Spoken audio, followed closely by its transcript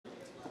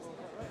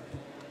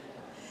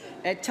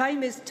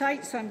Time is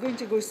tight, so I'm going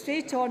to go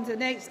straight on to the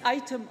next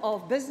item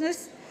of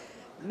business.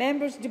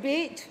 Members'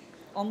 debate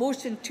on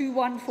motion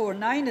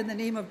 2149 in the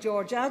name of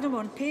George Adam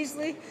on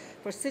Paisley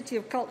for City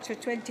of Culture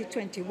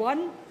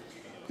 2021.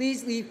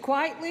 Please leave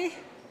quietly.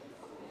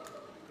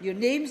 Your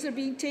names are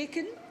being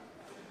taken.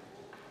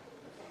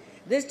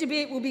 This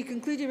debate will be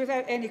concluded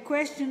without any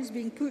questions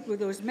being put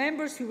with those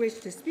members who wish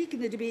to speak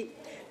in the debate.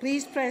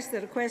 Please press the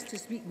request to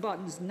speak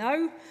buttons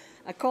now.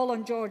 I call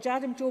on George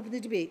Adam to open the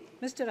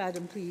debate. Mr.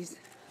 Adam, please.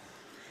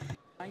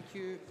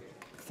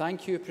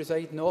 Thank you,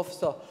 Presiding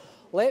Officer.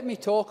 Let me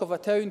talk of a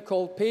town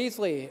called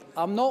Paisley.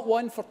 I'm not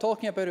one for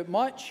talking about it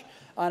much,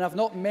 and I've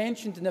not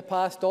mentioned in the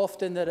past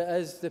often that it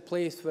is the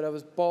place where I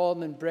was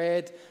born and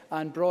bred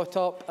and brought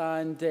up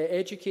and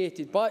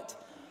educated. But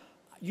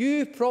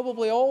you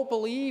probably all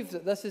believe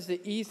that this is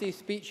the easiest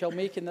speech I'll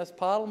make in this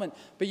Parliament,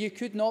 but you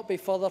could not be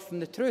further from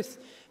the truth,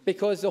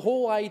 because the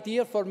whole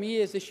idea for me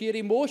is the sheer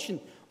emotion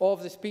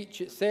of the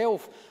speech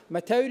itself. My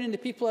town and the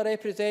people I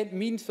represent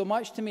mean so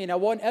much to me, and I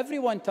want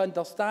everyone to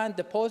understand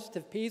the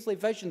positive Paisley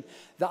vision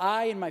that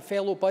I and my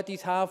fellow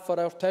buddies have for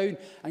our town.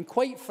 And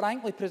quite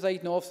frankly,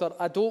 Presiding Officer,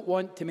 I don't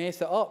want to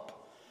mess it up.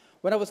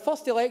 When I was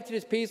first elected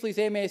as Paisley's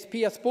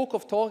MSP, I spoke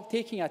of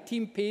taking a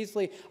Team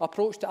Paisley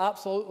approach to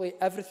absolutely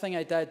everything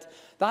I did.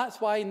 That's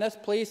why in this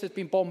place has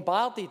been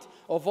bombarded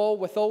with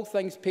all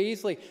things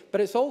Paisley,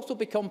 but it's also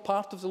become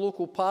part of the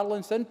local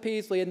parlance in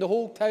Paisley, and the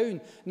whole town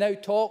now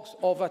talks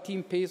of a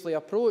Team Paisley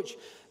approach.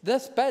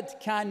 This bid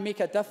can make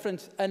a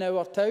difference in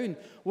our town.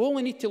 We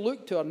only need to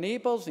look to our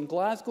neighbours in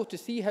Glasgow to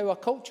see how a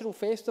cultural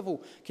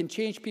festival can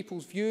change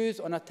people's views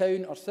on a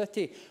town or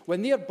city.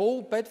 When their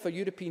bold bid for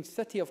European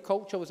City of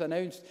Culture was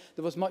announced,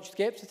 there was much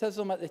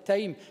scepticism at the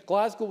time.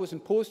 Glasgow was in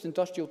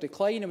post-industrial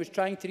decline and was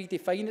trying to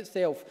redefine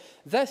itself.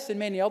 This and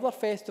many other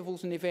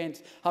festivals and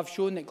events have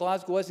shown that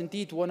Glasgow is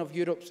indeed one of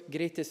Europe's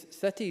greatest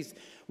cities.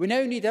 We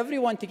now need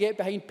everyone to get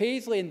behind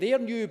Paisley and their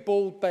new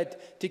bold bid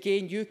to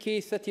gain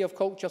UK City of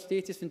Culture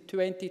status in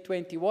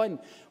 2021.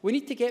 We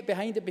need to get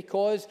behind it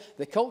because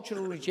the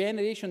cultural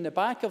regeneration on the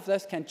back of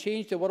this can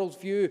change the world's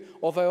view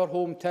of our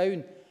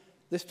hometown.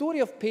 The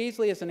story of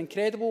Paisley is an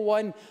incredible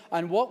one,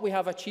 and what we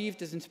have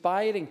achieved is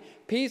inspiring.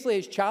 Paisley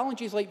has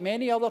challenges like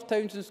many other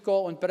towns in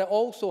Scotland, but it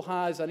also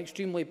has an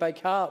extremely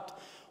big heart.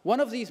 One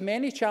of these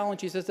many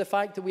challenges is the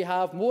fact that we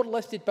have more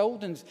listed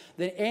buildings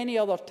than any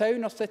other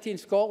town or city in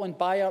Scotland,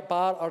 bar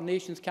our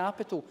nation's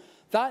capital.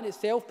 That in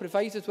itself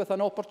provides us with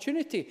an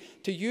opportunity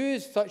to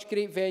use such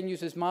great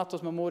venues as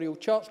Martyrs Memorial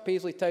Church,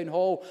 Paisley Town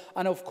Hall,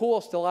 and of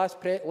course the last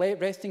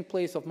resting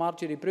place of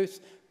Marjorie Bruce,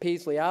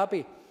 Paisley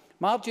Abbey.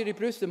 Marjorie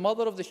Bruce, the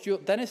mother of the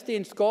Stuart dynasty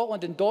in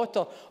Scotland and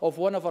daughter of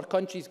one of our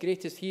country's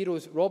greatest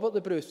heroes, Robert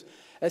the Bruce.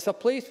 It's a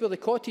place where the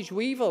cottage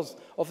weavers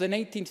of the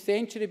 19th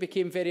century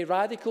became very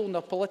radical in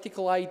their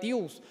political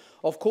ideals.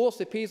 Of course,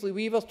 the Paisley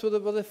weavers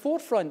were the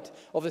forefront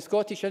of the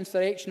Scottish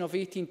insurrection of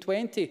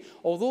 1820,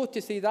 although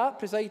to say that,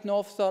 Presiding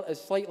Officer, is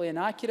slightly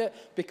inaccurate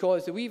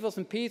because the weavers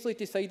in Paisley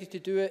decided to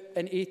do it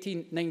in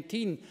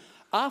 1819.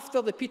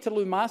 After the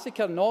Peterloo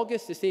massacre in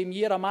August the same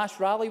year, a mass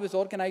rally was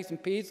organised in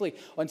Paisley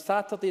on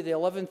Saturday the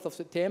 11th of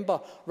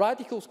September.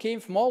 Radicals came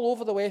from all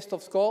over the west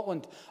of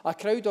Scotland. A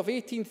crowd of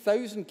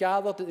 18,000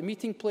 gathered at the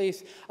meeting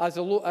place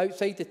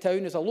outside the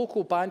town as a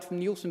local band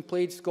from Neilson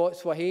played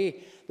Scots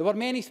Wahey. There were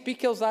many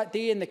speakers that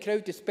day and the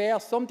crowd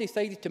dispersed. Some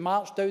decided to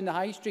march down the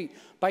High Street.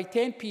 By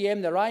 10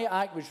 p.m, the Riot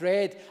Act was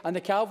read and the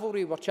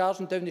cavalry were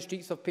charging down the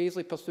streets of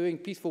Paisley pursuing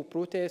peaceful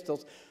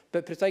protesters.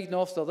 But, Presiding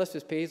Officer, this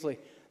was Paisley.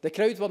 The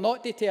crowds were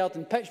not deterred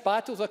and pitched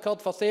battles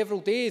occurred for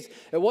several days.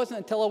 It wasn't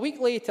until a week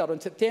later,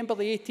 on September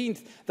the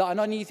 18th, that an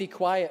uneasy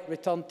quiet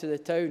returned to the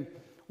town.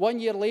 1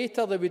 year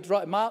later, they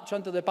would march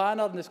under the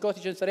banner in the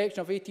Scottish insurrection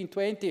of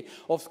 1820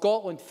 of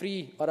Scotland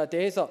free or a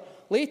desert.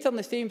 Later in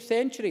the same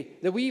century,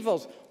 the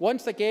weavers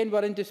once again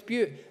were in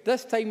dispute,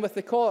 this time with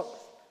the court.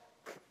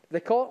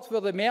 The courts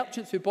were the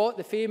merchants who bought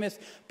the famous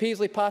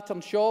Paisley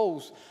pattern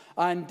shawls,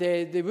 and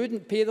they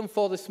wouldn't pay them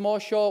for the small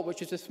shawl,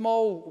 which is a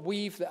small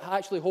weave that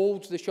actually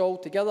holds the shawl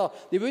together.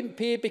 They wouldn't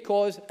pay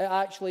because it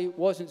actually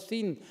wasn't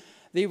seen.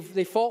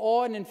 They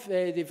fought on and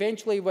they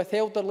eventually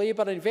withheld their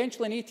labour, and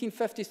eventually in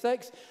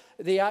 1856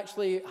 they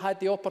actually had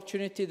the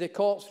opportunity, the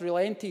courts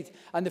relented,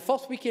 and the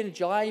first weekend of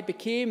July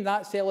became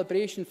that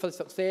celebration for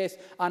success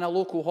and a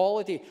local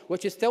holiday,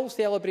 which is still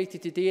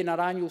celebrated today in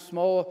our annual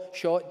Small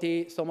Shot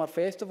Day Summer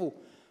Festival.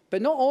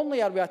 But not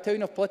only are we a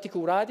town of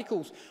political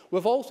radicals,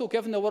 we've also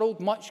given the world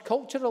much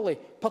culturally,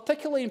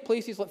 particularly in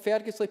places like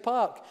Fergusley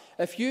Park.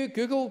 If you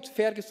Googled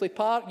Fergusley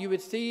Park, you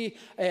would see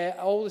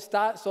all the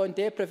stats on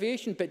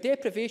deprivation, but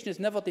deprivation has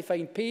never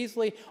defined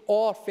Paisley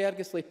or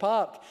Fergusley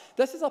Park.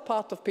 This is a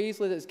part of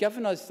Paisley that's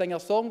given us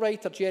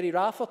singer-songwriter Jerry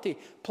Rafferty,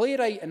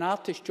 playwright and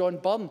artist John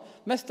Byrne.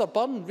 Mr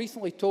Byrne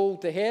recently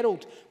told the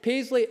Herald,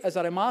 "Paisley is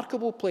a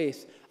remarkable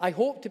place. I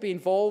hope to be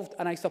involved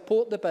and I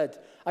support the bid.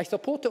 I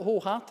support it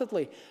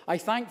wholeheartedly. I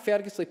thank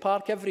Fergusley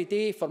Park every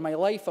day for my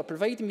life, for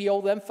providing me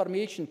all the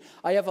information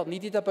I ever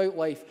needed about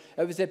life.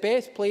 It was the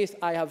best place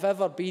I have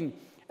ever been.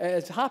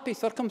 It is happy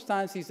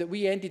circumstances that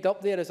we ended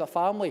up there as a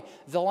family.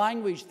 The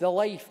language, the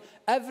life,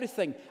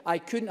 everything. I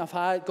couldn't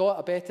have got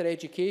a better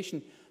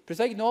education.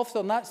 Presiding officer,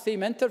 in that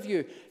same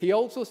interview, he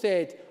also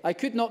said, I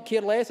could not care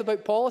less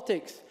about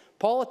politics.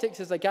 Politics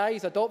is a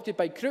guise adopted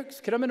by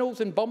crooks, criminals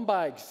and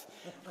bumbags.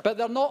 But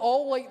they're not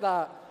all like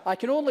that. I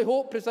can only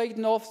hope,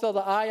 presiding officer,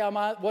 that I am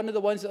one of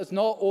the ones that is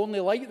not only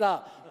like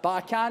that, but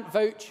I can't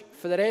vouch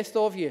for the rest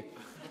of you.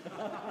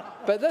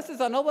 But this is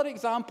another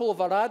example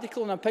of a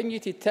radical and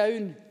opinionated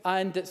town,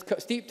 and it's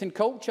steeped in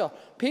culture.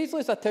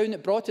 Paisley is a town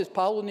that brought us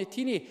Paolo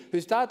Nutini,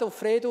 whose dad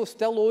Alfredo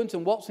still owns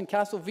and works in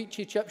Castle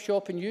Vici chip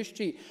shop in U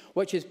Street,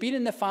 which has been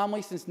in the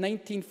family since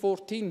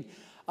 1914.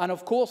 And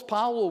of course,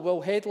 Paolo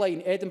will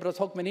headline Edinburgh's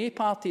Hogmanay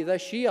party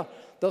this year.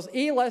 There's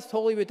A-list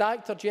Hollywood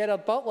actor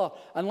Gerard Butler,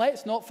 and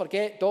let's not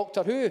forget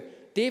Doctor Who.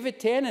 David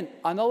Tennant,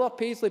 another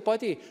Paisley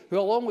buddy, who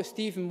along with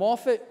Stephen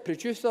Moffat,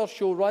 producer,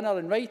 showrunner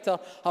and writer,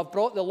 have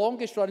brought the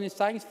longest-running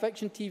science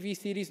fiction TV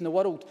series in the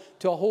world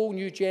to a whole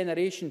new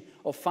generation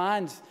of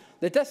fans.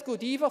 The disco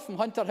diva from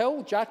Hunter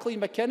Hill,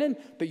 Jacqueline McKinnon,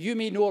 but you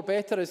may know her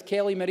better as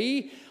Kelly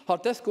Marie. Her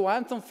disco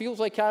anthem, Feels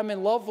Like I'm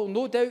in Love, will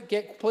no doubt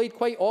get played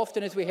quite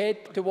often as we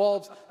head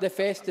towards the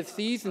festive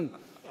season.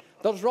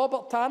 There's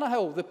Robert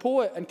Tannahill, the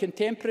poet and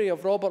contemporary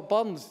of Robert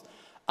Burns.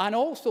 And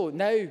also,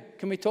 now,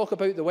 can we talk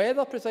about the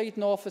weather,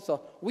 presiding officer?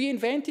 We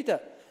invented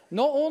it.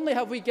 Not only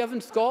have we given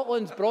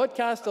Scotland's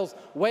broadcasters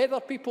weather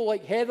people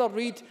like Heather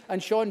Reid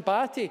and Sean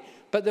Batty,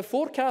 but the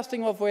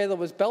forecasting of weather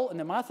was built on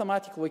the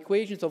mathematical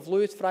equations of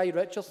Lewis Fry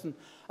Richardson,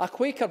 a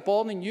Quaker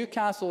born in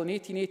Newcastle in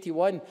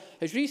 1881.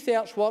 His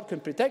research work in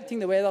predicting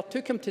the weather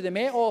took him to the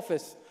Met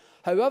Office.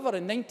 However,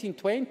 in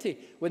 1920,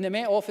 when the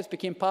Met Office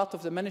became part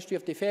of the Ministry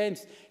of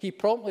Defence, he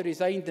promptly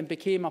resigned and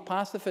became a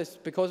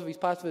pacifist because of his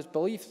pacifist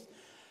beliefs.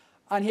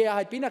 And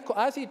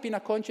as he had been a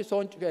conscious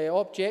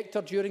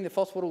objector during the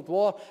First World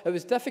War, it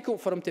was difficult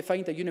for him to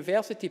find a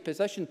university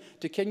position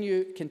to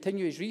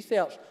continue his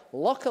research.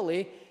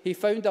 Luckily, he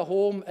found a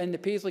home in the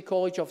Paisley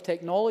College of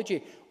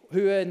Technology,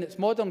 who in its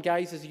modern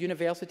guise is the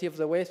University of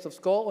the West of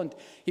Scotland.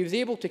 He was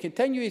able to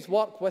continue his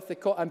work with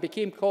and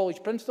became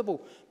college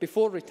principal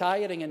before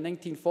retiring in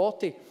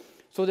 1940.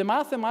 So the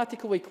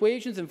mathematical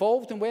equations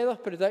involved in weather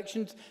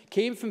predictions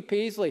came from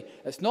Paisley.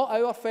 It's not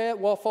our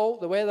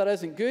fault the weather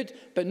isn't good,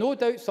 but no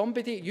doubt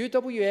somebody at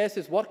UWS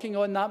is working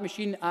on that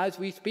machine as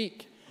we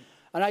speak.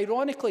 And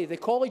ironically, the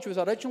college was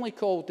originally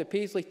called the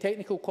Paisley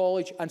Technical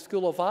College and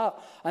School of Art,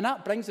 and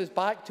that brings us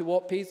back to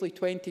what Paisley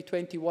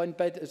 2021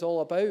 bid is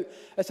all about.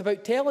 It's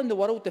about telling the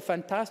world the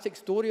fantastic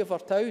story of our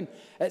town,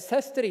 its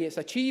history, its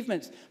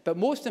achievements, but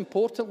most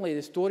importantly,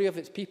 the story of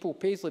its people,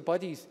 Paisley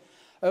Buddies.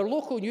 Our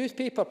local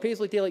newspaper,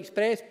 Paisley Daily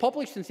Express,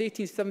 published since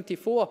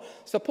 1874,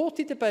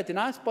 supported the bid and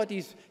asked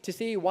buddies to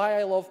say why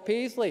I love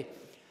Paisley.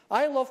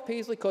 I love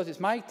Paisley because it's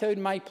my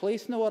town, my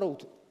place in the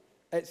world.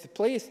 It's the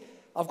place.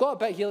 I've got a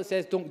bit here that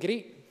says don't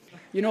greet.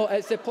 You know,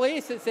 it's the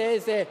place that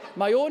says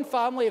my own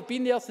family have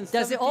been there since 1759.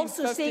 Does it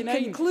also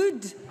say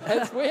conclude?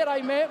 It's where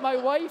I met my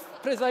wife,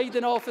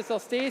 presiding officer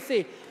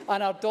Stacey,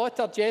 and our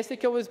daughter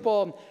Jessica was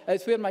born.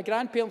 It's where my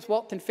grandparents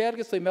worked in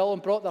Fergusley Mill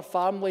and brought their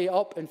family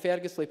up in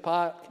Fergusley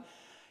Park.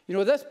 You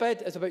know, this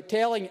bid is about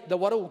telling the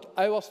world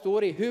our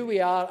story, who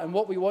we are and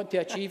what we want to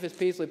achieve as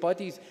Paisley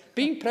Buddies.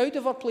 Being proud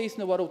of our place in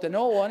the world, in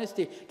all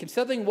honesty,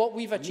 considering what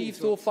we've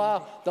achieved so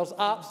far, there's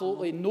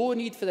absolutely no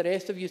need for the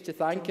rest of you to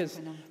thank us.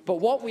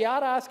 But what we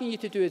are asking you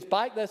to do is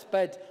back this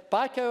bid,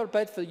 back our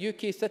bid for the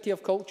UK City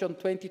of Culture in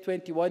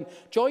 2021.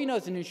 Join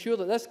us and ensure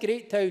that this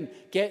great town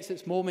gets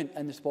its moment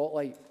in the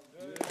spotlight.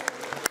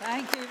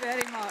 Thank you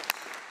very much.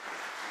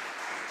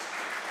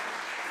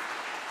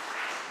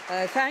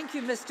 Thank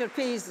you, Mr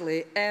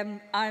Paisley.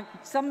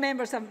 Some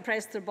members haven't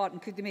pressed their button.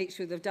 Could they make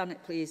sure they've done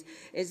it, please?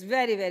 It's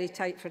very, very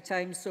tight for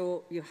time,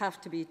 so you have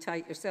to be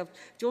tight yourself.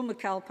 Joan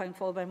McAlpine,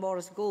 followed by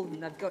Maurice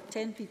Golden. I've got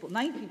 9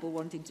 people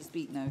wanting to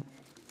speak now.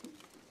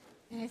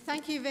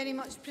 Thank you very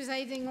much,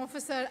 Presiding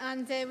Officer.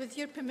 And with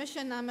your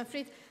permission, I'm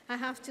afraid I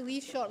have to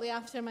leave shortly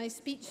after my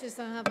speech as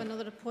I have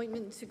another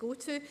appointment to go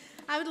to.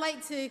 I would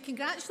like to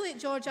congratulate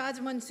George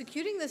Adam on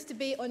securing this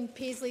debate on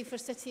Paisley for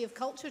City of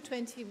Culture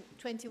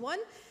 2021.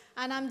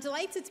 And I'm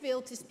delighted to be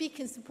able to speak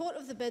in support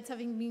of the bid,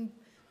 having been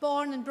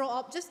born and brought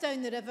up just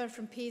down the river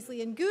from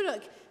Paisley and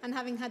Gourock, and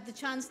having had the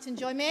chance to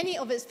enjoy many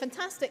of its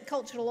fantastic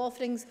cultural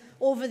offerings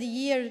over the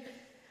year.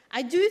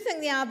 I do think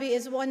the Abbey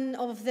is one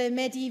of the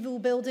medieval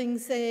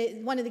buildings,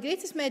 one of the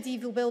greatest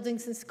medieval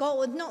buildings in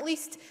Scotland, not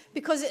least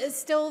because it is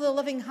still the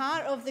living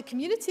heart of the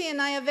community, and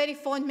I have very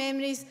fond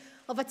memories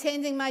of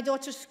attending my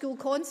daughter's school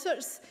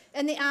concerts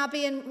in the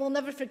Abbey, and will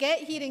never forget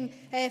hearing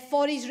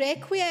Forry's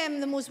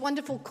Requiem, the most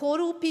wonderful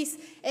choral piece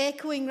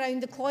echoing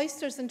round the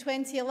cloisters in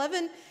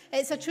 2011.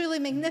 It's a truly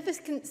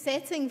magnificent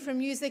setting for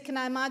music, and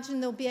I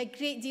imagine there'll be a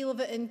great deal of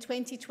it in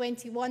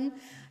 2021.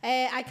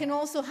 I can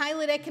also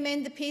highly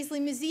recommend the Paisley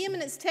Museum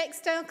and its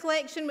textile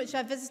collection, which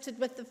I visited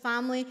with the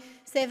family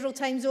several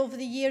times over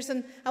the years,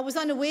 and I was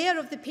unaware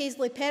of the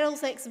Paisley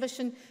Pearls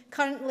exhibition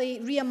currently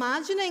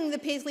reimagining the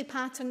Paisley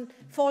pattern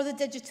for the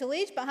digital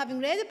age. But having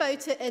read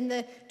about it in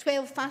the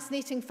 12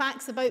 Fascinating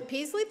Facts About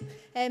Paisley,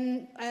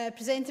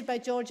 presented by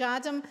George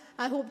Adam,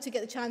 I hope to get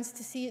the chance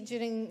to see it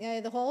during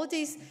the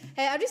holidays.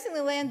 I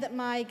recently learned that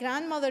my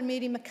grandmother,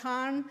 Mary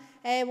McCarn,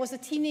 was a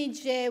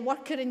teenage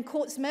worker in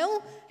Coates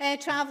Mill,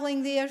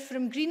 travelling there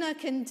from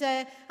Greenock, and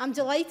I'm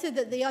delighted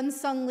that the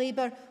unsung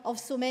labour of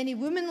so many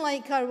women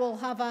like her will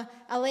have a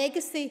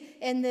legacy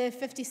in the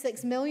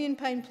 £56 million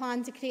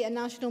plan to create a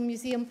National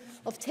Museum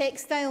of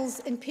Textiles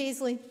in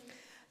Paisley.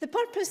 The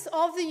purpose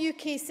of the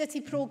UK City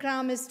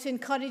programme is to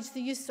encourage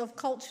the use of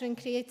culture and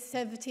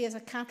creativity as a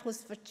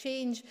catalyst for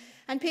change,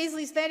 and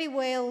Paisley is very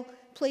well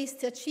placed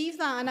to achieve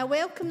that, and I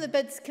welcome the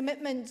bid's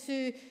commitment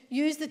to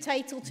use the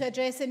title to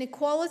address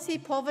inequality,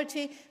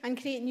 poverty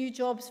and create new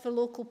jobs for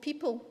local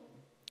people.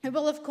 It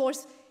will, of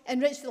course,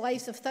 enrich the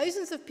lives of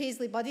thousands of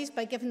Paisley buddies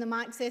by giving them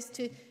access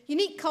to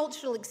unique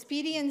cultural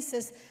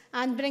experiences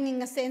and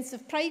bringing a sense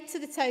of pride to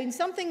the town,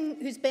 something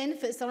whose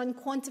benefits are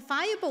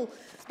unquantifiable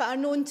but are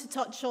known to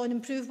touch on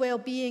improved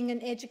well-being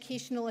and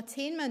educational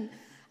attainment.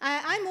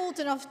 I'm old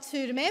enough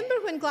to remember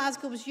when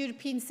Glasgow was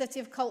European City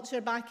of Culture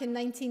back in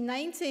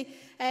 1990.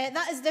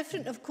 That is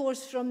different, of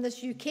course, from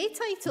this UK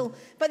title,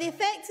 but the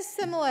effect is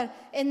similar.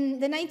 In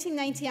the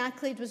 1990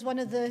 accolade was one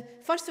of the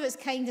first of its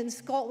kind in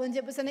Scotland.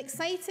 It was an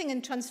exciting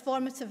and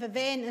transformative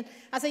event, and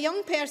as a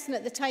young person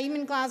at the time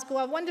in Glasgow,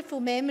 I have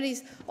wonderful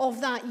memories of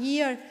that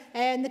year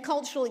and the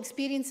cultural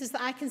experiences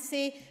that I can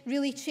say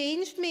really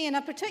changed me. And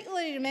I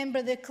particularly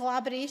remember the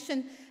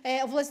collaboration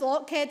of Liz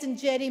Lockhead and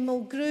Jerry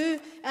Mulgrew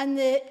and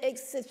the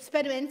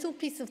experimental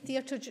piece of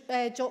theatre,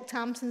 Jock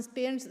Tamson's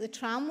Bairns at the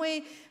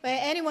Tramway.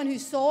 Anyone who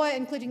saw it,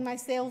 including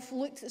myself,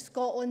 looked at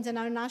Scotland and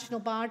our national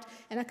bard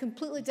in a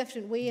completely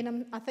different way,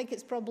 and I think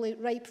it's probably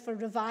ripe for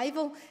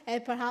revival.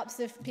 Perhaps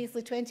if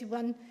Paisley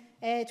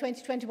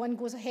 2021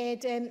 goes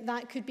ahead,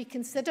 that could be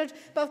considered.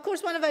 But of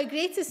course, one of our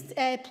greatest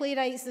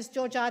playwrights, as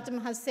George Adam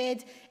has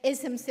said,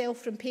 is himself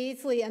from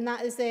Paisley, and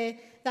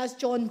that's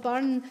John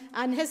Byrne.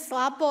 And his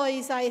Slab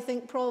Boys, I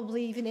think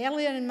probably even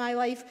earlier in my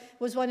life,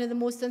 was one of the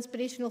most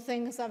inspirational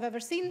things I've ever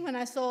seen when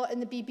I saw it in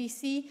the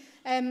BBC,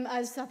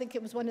 as I think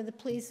it was one of the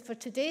plays for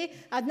today.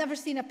 I'd never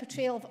seen a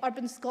portrayal of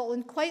urban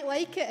Scotland quite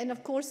like it, and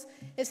of course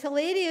it's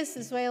hilarious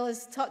as well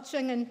as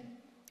touching. And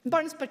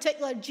Byrne's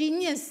particular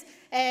genius,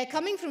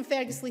 coming from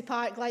Fergusley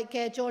Park, like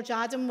George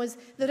Adam, was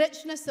the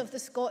richness of the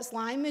Scots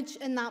language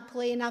in that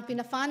play, and I've been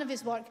a fan of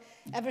his work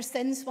ever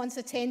since, once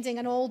attending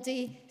an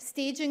all-day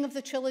staging of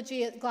the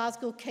trilogy at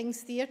Glasgow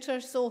King's Theatre.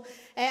 So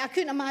I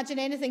couldn't imagine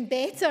anything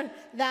better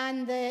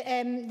than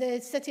the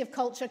City of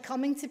Culture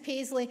coming to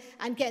Paisley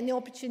and getting the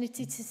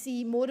opportunity to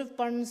see more of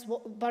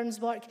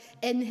Byrne's work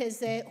in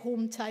his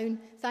hometown.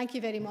 Thank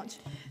you very much.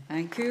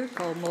 Thank you.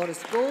 Call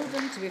Maurice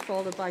Golden to be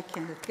followed by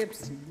Kenneth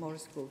Gibson.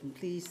 Maurice Golden,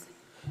 please.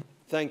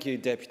 Thank you,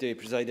 Deputy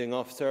Presiding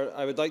Officer.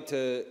 I would like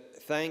to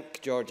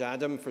thank George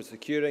Adam for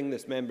securing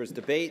this members'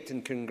 debate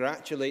and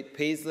congratulate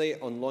Paisley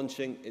on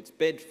launching its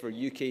bid for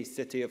UK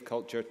City of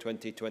Culture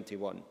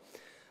 2021.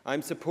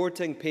 I'm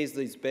supporting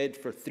Paisley's bid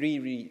for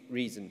three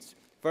reasons.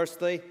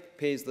 Firstly,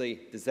 Paisley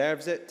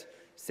deserves it.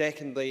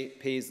 Secondly,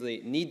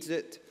 Paisley needs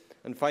it.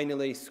 And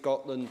finally,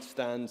 Scotland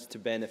stands to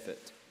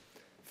benefit.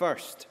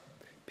 First,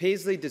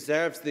 Paisley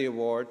deserves the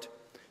award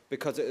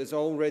because it is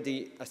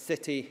already a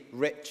city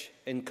rich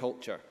in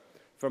culture.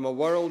 From a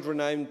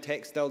world-renowned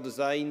textile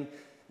design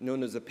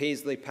known as the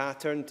Paisley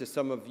pattern to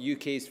some of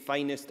UK's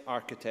finest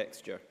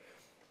architecture.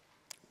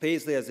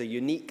 Paisley has a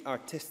unique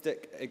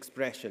artistic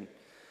expression,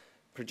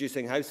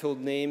 producing household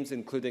names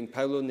including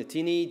Paolo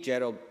Nutini,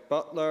 Gerald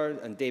Butler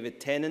and David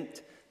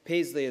Tennant.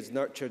 Paisley has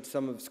nurtured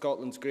some of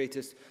Scotland's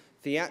greatest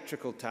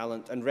theatrical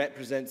talent and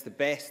represents the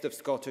best of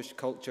Scottish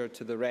culture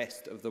to the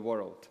rest of the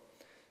world.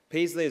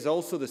 Paisley is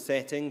also the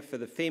setting for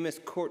the famous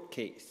court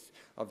case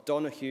of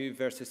Donoghue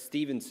versus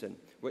Stevenson,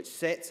 which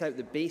sets out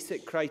the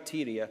basic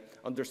criteria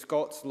under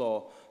Scots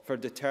law for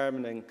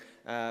determining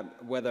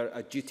whether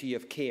a duty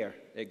of care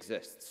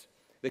exists.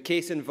 The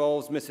case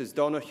involves Mrs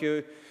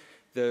Donoghue,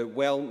 the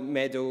Well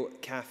Meadow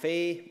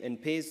Cafe in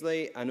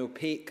Paisley, an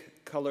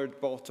opaque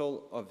coloured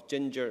bottle of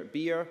ginger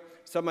beer,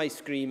 some ice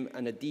cream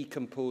and a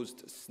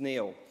decomposed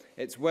snail.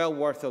 It's well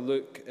worth a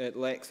look at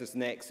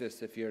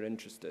LexisNexis if you're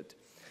interested.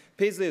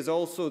 Paisley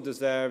also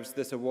deserves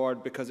this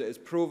award because it has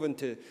proven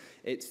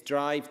its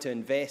drive to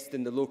invest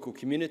in the local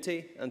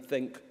community and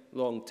think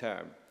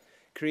long-term.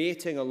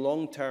 Creating a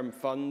long-term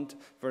fund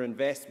for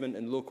investment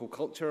in local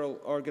cultural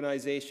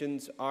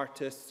organisations,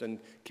 artists and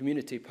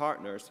community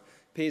partners,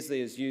 Paisley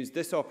has used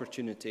this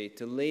opportunity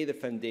to lay the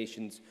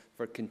foundations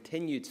for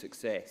continued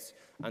success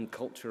and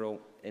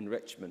cultural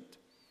enrichment.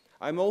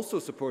 I'm also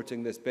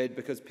supporting this bid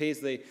because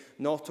Paisley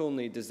not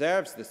only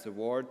deserves this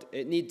award,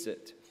 it needs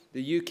it.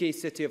 The UK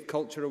City of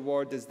Culture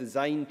Award is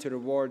designed to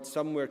reward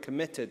somewhere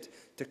committed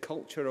to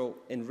cultural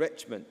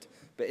enrichment,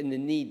 but in the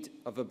need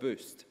of a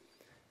boost.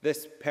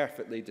 This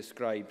perfectly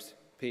describes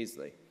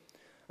Paisley.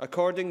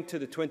 According to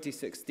the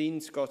 2016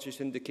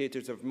 Scottish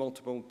Indicators of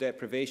Multiple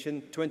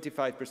Deprivation,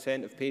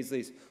 25% of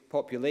Paisley's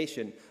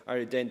population are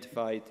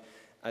identified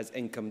as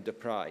income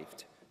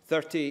deprived.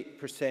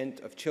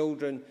 30% of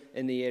children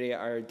in the area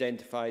are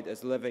identified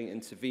as living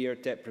in severe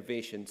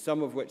deprivation,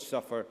 some of which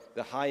suffer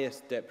the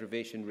highest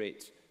deprivation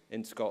rates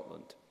in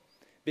Scotland.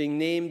 Being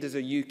named as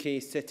a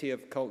UK City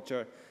of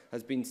Culture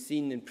has been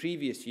seen in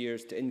previous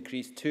years to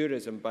increase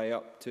tourism by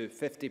up to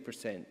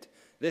 50%.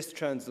 This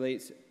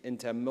translates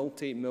into a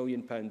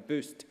multi-million-pound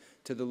boost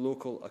to the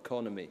local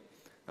economy,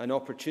 an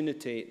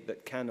opportunity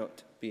that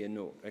cannot be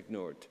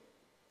ignored.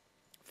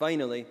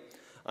 Finally,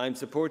 I am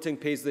supporting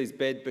Paisley's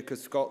bid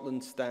because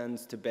Scotland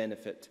stands to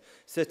benefit.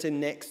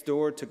 Sitting next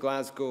door to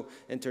Glasgow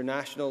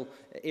International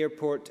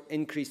Airport,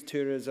 increased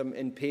tourism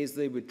in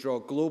Paisley would draw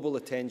global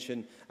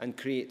attention and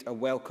create a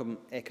welcome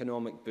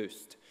economic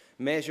boost.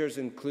 Measures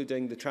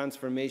including the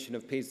transformation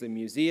of Paisley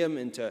Museum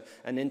into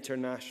an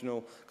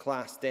international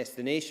class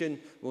destination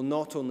will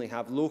not only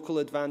have local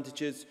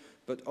advantages,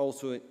 but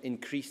also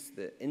increase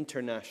the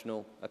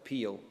international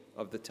appeal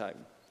of the town.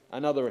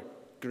 Another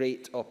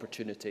great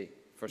opportunity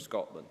for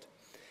Scotland.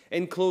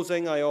 In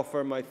closing, I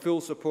offer my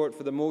full support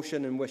for the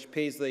motion and wish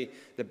Paisley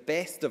the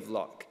best of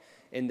luck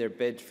in their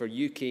bid for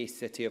UK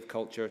City of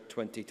Culture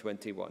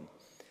 2021.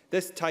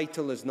 This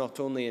title is not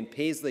only in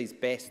Paisley's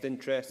best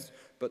interests,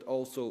 but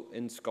also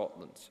in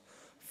Scotland's.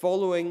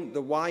 Following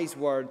the wise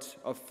words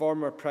of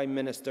former Prime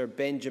Minister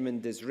Benjamin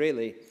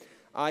Disraeli,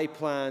 I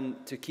plan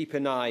to keep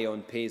an eye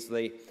on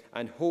Paisley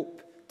and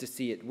hope to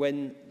see it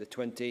win the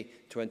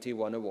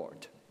 2021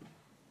 award.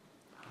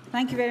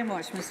 Thank you very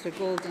much, Mr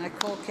Gold. And I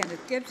call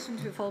Kenneth Gibson,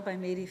 to be followed by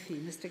Mary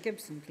Fee. Mr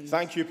Gibson, please.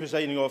 Thank you,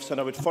 Presiding Officer.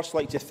 And I would first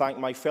like to thank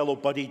my fellow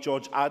buddy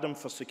George Adam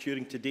for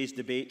securing today's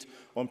debate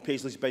on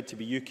Paisley's bid to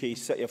be UK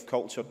City of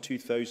Culture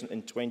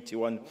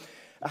 2021.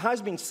 It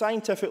has been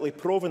scientifically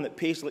proven that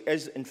Paisley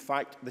is, in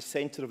fact, the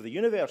centre of the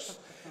universe.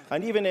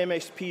 And even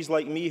MSPs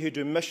like me who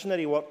do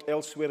missionary work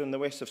elsewhere in the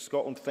west of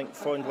Scotland think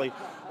fondly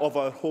of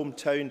our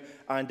hometown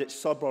and its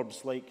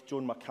suburbs like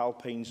Joan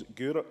McAlpine's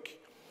Gourock.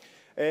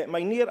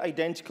 My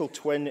near-identical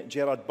twin,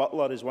 Gerard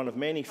Butler, is one of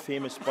many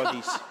famous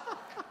buddies.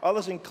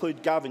 Others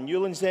include Gavin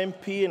Newlands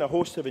MP and a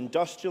host of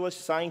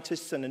industrialists,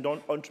 scientists and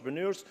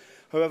entrepreneurs.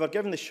 However,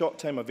 given the short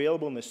time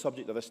available on the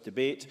subject of this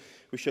debate,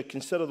 we should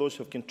consider those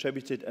who have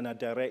contributed in a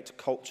direct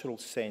cultural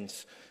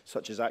sense,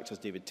 such as actors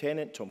David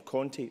Tennant, Tom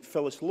Conti,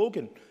 Phyllis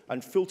Logan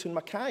and Fulton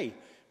Mackay,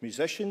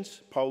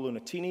 musicians Paolo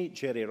Nutini,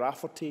 Jerry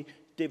Rafferty,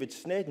 David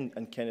Snedden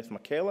and Kenneth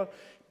McKellar,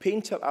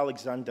 painter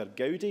Alexander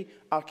Gowdy,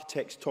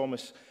 architects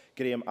Thomas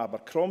Graham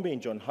Abercrombie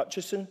and John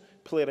Hutchison,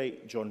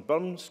 playwright John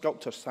Byrne,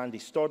 sculptor Sandy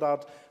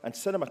Stoddard and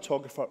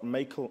cinematographer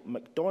Michael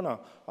McDonough,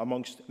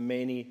 amongst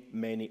many,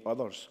 many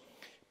others.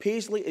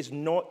 Paisley is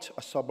not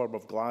a suburb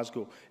of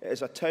Glasgow. It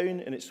is a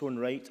town in its own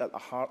right at the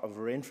heart of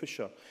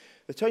Renfrewshire.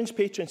 The town's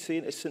patron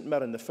saint is St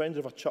Mirren, the founder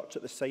of a church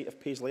at the site of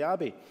Paisley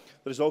Abbey.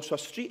 There is also a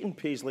street in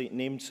Paisley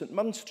named St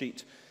Mirren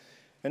Street.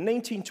 In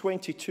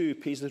 1922,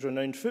 Paisley's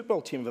renowned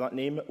football team of that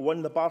name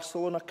won the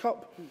Barcelona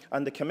Cup,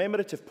 and the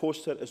commemorative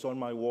poster is on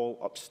my wall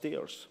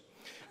upstairs.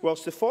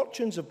 Whilst the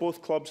fortunes of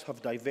both clubs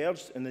have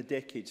diverged in the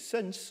decades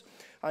since,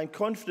 I am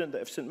confident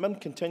that if St Mirren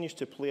continues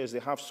to play as they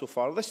have so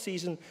far this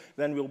season,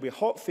 then we'll be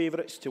hot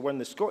favourites to win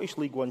the Scottish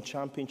League One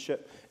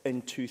Championship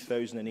in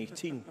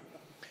 2018.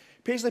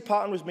 Paisley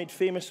Pattern was made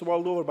famous the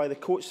world over by the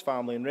Coates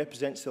family and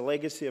represents the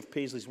legacy of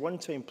Paisley's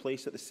one-time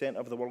place at the centre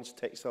of the world's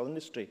textile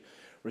industry.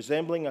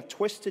 Resembling a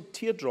twisted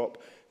teardrop,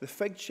 the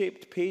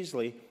fig-shaped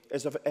Paisley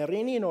is of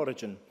Iranian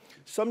origin.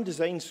 Some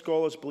design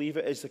scholars believe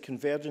it is the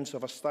convergence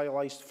of a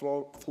stylised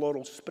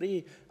floral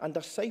spray and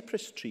a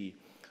cypress tree,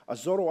 a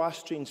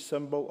Zoroastrian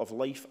symbol of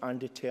life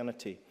and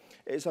eternity.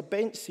 It is a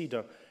bent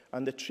cedar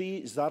and the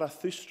tree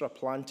Zarathustra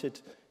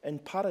planted in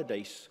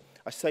paradise,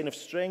 a sign of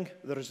strength,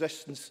 the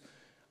resistance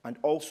and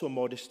also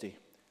modesty,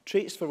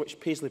 traits for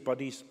which Paisley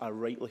buddies are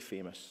rightly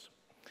famous.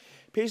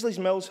 Paisley's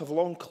mills have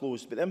long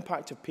closed, but the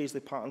impact of Paisley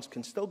patterns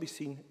can still be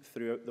seen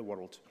throughout the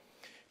world.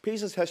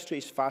 Paisley's history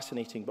is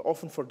fascinating, but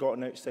often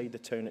forgotten outside the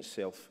town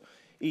itself.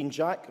 Ian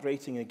Jack,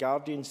 writing in The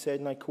Guardian, said,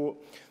 and I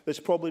quote, "There's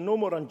probably no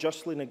more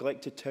unjustly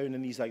neglected town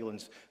in these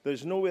islands. There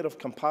is nowhere of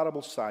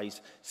comparable size,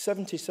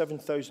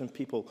 77,000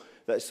 people,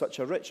 that is such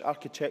a rich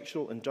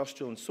architectural,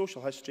 industrial and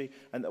social history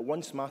and that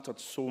once mattered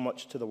so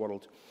much to the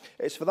world.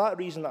 It's for that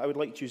reason that I would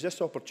like to use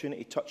this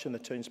opportunity to touch on the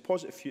town's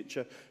positive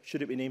future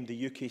should it be named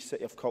the UK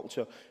City of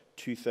Culture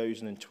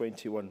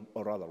 2021,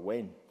 or rather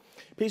when."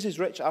 Paisley's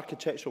rich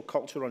architectural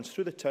culture runs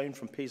through the town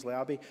from Paisley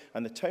Abbey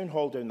and the Town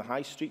Hall down the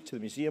High Street to the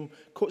Museum,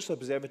 Coates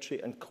Observatory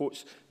and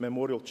Coates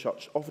Memorial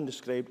Church, often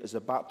described as the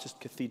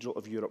Baptist Cathedral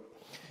of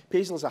Europe.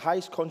 Paisley is the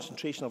highest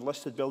concentration of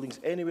listed buildings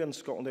anywhere in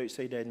Scotland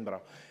outside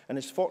Edinburgh and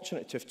is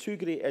fortunate to have two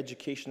great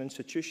education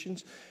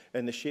institutions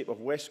in the shape of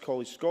West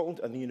College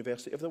Scotland and the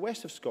University of the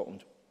West of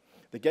Scotland.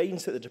 The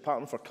guidance that the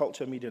Department for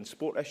Culture, Media and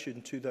Sport issued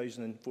in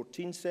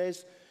 2014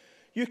 says,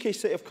 UK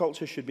City of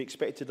Culture should be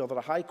expected to deliver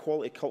a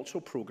high-quality cultural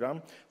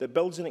programme that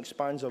builds and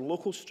expands our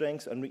local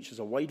strengths and reaches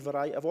a wide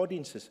variety of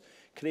audiences,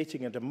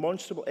 creating a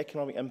demonstrable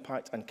economic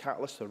impact and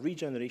catalyst for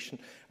regeneration,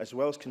 as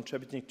well as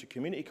contributing to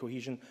community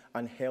cohesion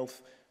and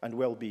health and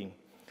well-being.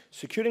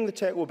 Securing the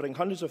tech will bring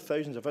hundreds of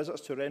thousands of visitors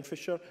to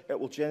Renfrewshire. It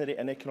will generate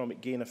an economic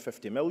gain of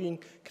 50 million,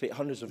 create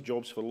hundreds of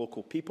jobs for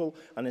local people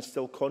and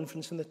instil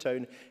confidence in the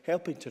town,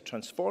 helping to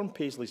transform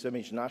Paisley's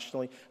image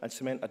nationally and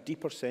cement a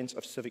deeper sense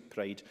of civic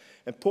pride.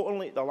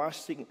 Importantly, the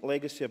lasting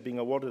legacy of being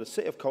awarded a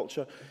City of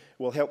Culture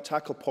will help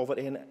tackle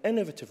poverty in an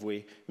innovative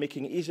way,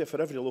 making it easier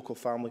for every local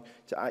family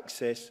to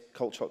access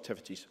cultural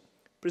activities.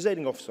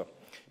 Presiding Officer,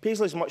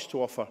 Paisley has much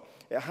to offer.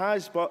 It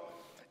has, but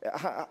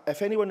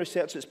if anyone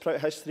researches its proud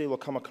history, will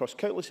come across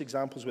countless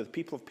examples where the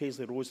people of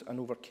Paisley rose and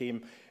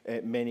overcame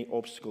many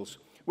obstacles.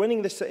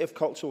 Winning the City of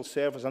Culture will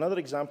serve as another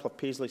example of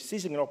Paisley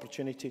seizing an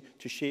opportunity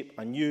to shape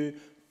a new,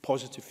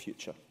 positive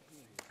future.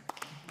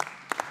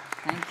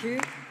 Thank you.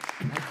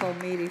 I call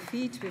Mary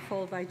Fee to be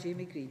followed by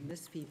Jamie Green.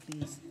 Ms Fee,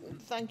 please.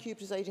 Thank you,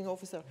 Presiding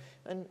Officer.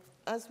 And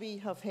as we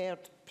have heard,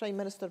 Prime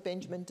Minister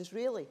Benjamin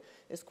Disraeli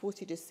is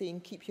quoted as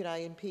saying, "Keep your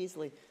eye on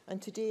Paisley."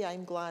 And today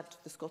I'm glad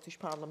the Scottish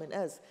Parliament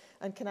is.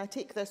 And can I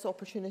take this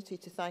opportunity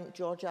to thank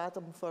George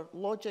Adam for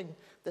lodging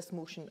this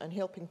motion and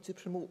helping to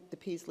promote the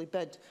Paisley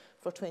bid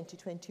for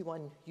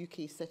 2021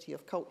 UK City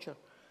of Culture.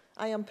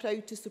 I am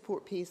proud to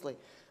support Paisley,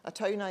 a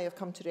town I have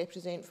come to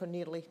represent for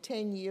nearly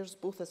 10 years,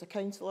 both as a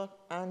councillor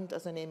and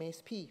as an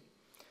MSP.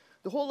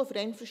 The whole of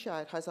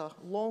Renfrewshire has a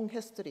long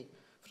history,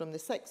 from the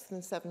 6th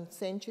and 7th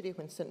century,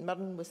 when St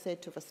Mirren was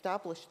said to have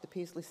established the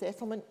Paisley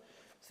settlement,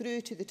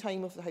 through to the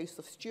time of the House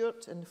of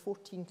Stuart in the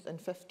 14th and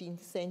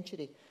 15th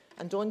century,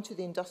 and on to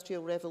the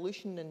Industrial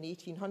Revolution in the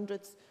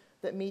 1800s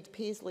that made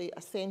Paisley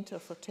a centre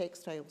for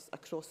textiles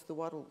across the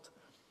world.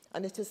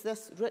 And it is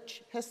this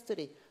rich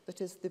history that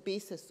is the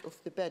basis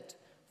of the bid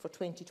for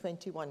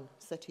 2021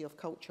 City of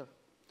Culture.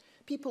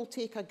 People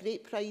take a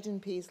great pride in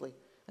Paisley,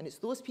 and it's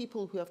those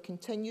people who have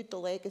continued the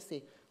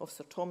legacy of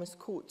Sir Thomas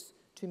Coates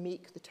to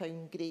make the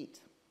town great.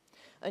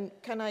 And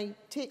can I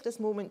take this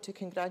moment to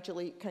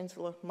congratulate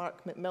Councillor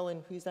Mark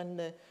McMillan, who's in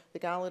the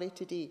gallery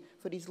today,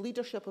 for his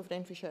leadership of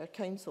Renfrewshire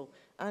Council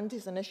and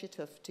his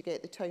initiative to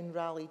get the town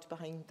rallied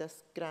behind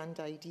this grand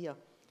idea.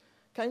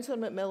 Councillor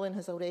McMillan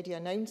has already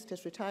announced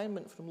his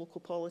retirement from local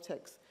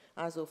politics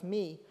as of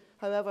May.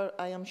 However,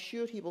 I am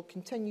sure he will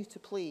continue to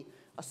play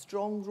a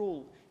strong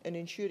role in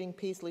ensuring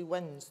Paisley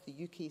wins the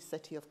UK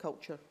City of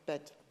Culture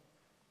bid.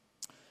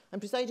 And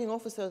Presiding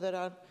Officer, there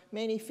are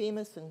many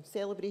famous and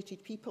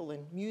celebrated people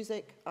in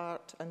music,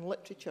 art and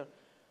literature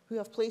who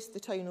have placed the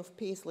town of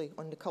Paisley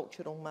on the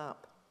cultural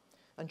map.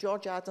 And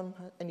George Adam,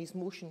 in his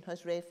motion,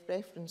 has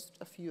referenced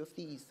a few of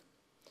these.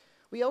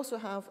 We also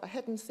have a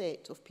hidden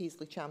set of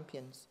Paisley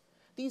champions.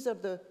 These are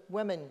the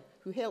women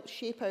who helped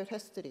shape our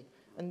history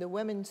and the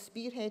women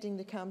spearheading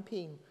the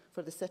campaign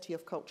for the City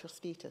of Culture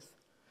status.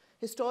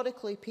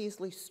 Historically,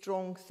 Paisley's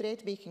strong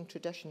thread-making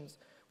traditions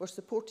were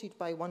supported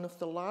by one of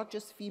the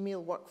largest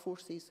female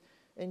workforces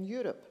in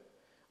Europe,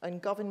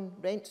 and Govan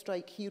rent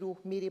strike hero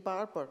Mary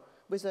Barber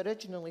was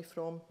originally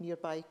from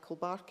nearby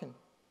Kilbarchan.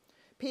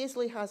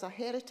 Paisley has a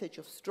heritage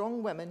of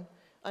strong women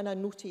and a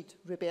noted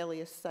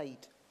rebellious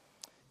side.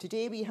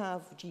 Today we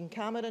have Jean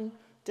Cameron,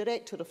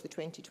 director of the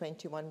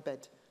 2021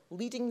 bid,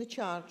 leading the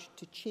charge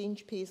to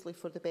change Paisley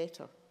for the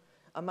better.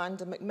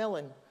 Amanda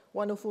McMillan,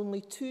 one of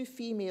only 2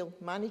 female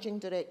managing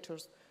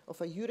directors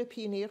of a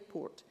European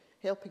airport,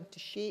 helping to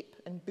shape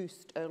and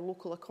boost our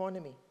local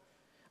economy.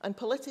 And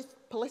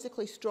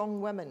politically strong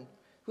women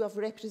who have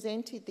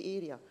represented the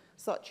area,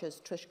 such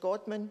as Trish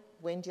Godman,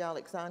 Wendy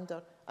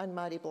Alexander and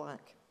Mary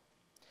Black.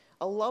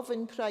 A love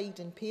and pride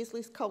in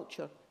Paisley's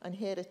culture and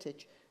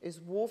heritage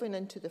is woven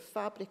into the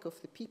fabric of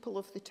the people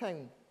of the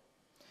town.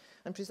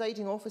 And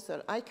Presiding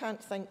Officer, I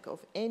can't think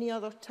of any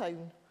other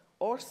town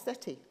or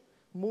city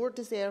more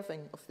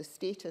deserving of the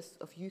status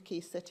of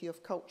UK City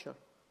of Culture.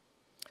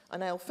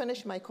 And I'll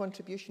finish my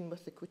contribution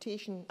with the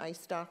quotation I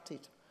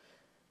started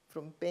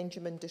from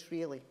Benjamin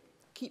Disraeli.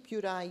 Keep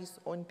your eyes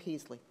on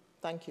Paisley.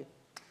 Thank you.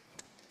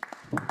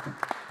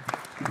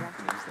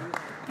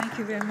 Thank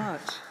you very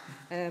much.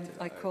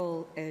 I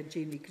call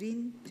Jamie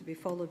Green to be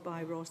followed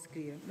by Ross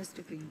Greer.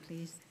 Mr Green,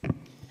 please.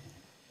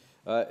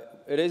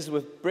 It is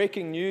with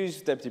breaking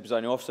news, Deputy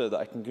Presiding Officer, that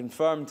I can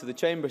confirm to the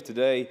Chamber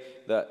today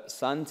that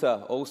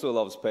Santa also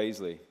loves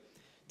Paisley.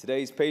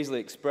 Today's Paisley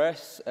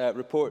Express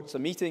reports a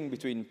meeting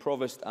between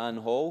Provost Anne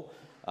Hall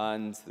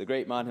and the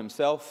great man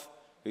himself,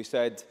 who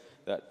said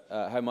that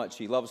how much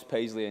he loves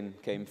Paisley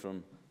and came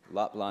from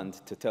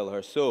Lapland to tell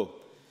her so.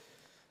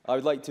 I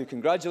would like to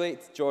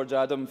congratulate George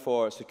Adam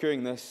for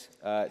securing this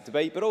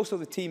debate, but also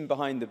the team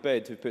behind the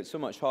bid who put so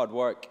much hard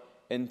work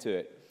into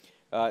it.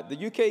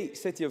 The UK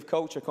City of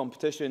Culture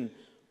competition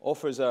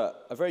offers a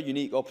very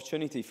unique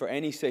opportunity for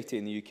any city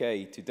in the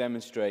UK to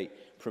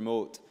demonstrate,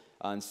 promote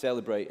and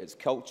celebrate its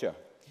culture.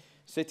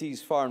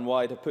 Cities far and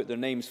wide have put their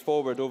names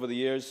forward over the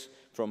years,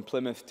 from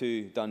Plymouth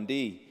to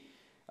Dundee.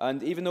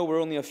 And even though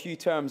we're only a few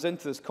terms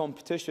into this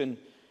competition,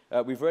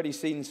 We've already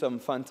seen some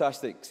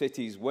fantastic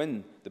cities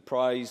win the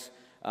prize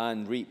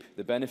and reap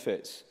the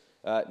benefits.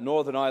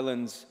 Northern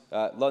Ireland's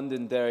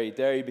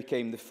Londonderry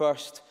became the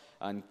first,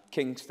 and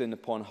Kingston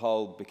upon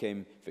Hull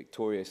became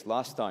victorious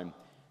last time.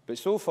 But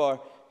so far,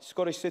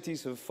 Scottish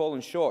cities have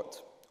fallen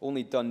short.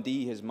 Only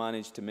Dundee has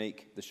managed to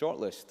make the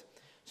shortlist.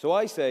 So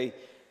I say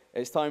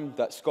it's time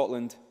that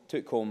Scotland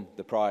took home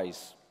the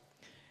prize.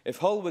 If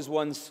Hull was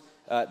once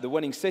the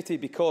winning city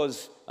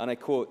because, and I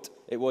quote,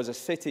 it was a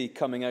city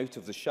coming out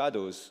of the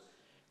shadows,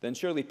 then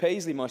surely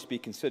Paisley must be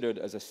considered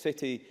as a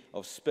city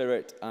of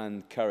spirit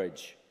and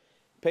courage.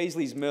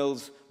 Paisley's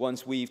mills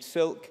once weaved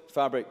silk,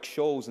 fabric,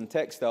 shawls and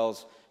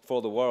textiles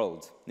for the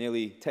world.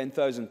 Nearly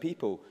 10,000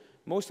 people,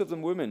 most of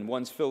them women,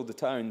 once filled the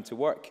town to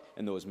work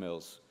in those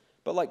mills.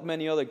 But like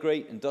many other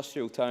great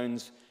industrial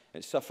towns,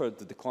 it suffered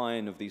the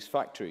decline of these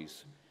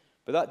factories.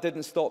 But that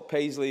didn't stop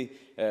Paisley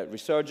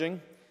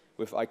resurging,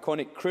 with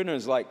iconic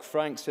crooners like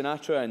Frank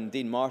Sinatra and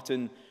Dean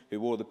Martin,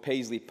 who wore the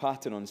Paisley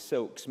pattern on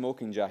silk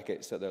smoking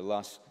jackets at their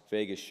Las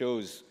Vegas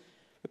shows.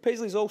 But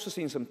Paisley's also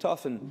seen some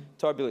tough and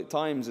turbulent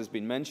times, as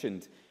been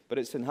mentioned, but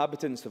its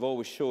inhabitants have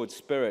always showed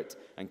spirit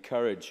and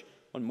courage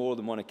on more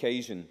than one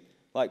occasion,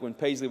 like when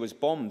Paisley was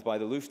bombed by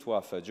the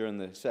Luftwaffe during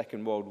the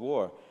Second World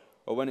War,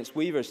 or when its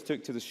weavers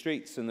took to the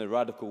streets in the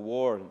Radical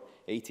War in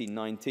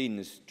 1819,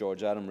 as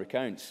George Adam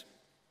recounts.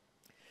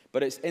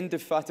 But its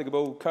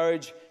indefatigable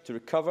courage to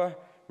recover,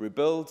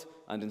 rebuild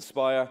and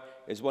inspire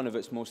is one of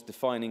its most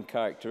defining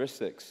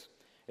characteristics.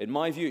 In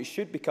my view, it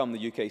should become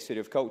the UK City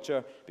of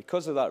Culture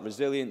because of that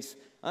resilience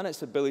and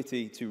its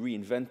ability to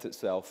reinvent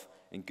itself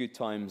in good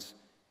times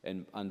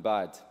and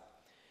bad.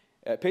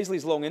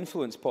 Paisley's long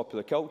influenced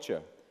popular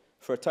culture.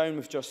 For a town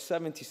with just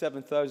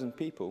 77,000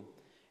 people,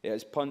 it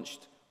has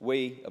punched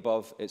way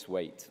above its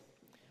weight.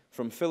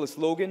 From Phyllis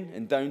Logan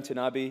in Downton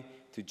Abbey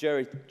to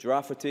Jerry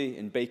Rafferty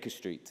in Baker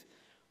Street.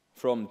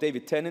 From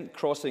David Tennant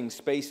crossing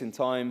space and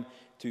time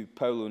to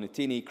Paolo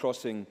Nutini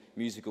crossing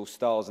musical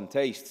styles and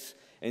tastes.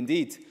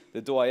 Indeed,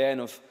 the doyen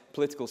of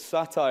political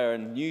satire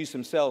and news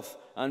himself,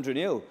 Andrew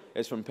Neil,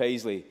 is from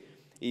Paisley,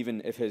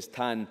 even if his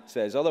tan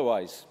says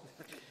otherwise.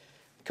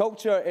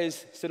 Culture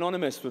is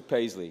synonymous with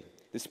Paisley.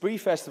 The Spree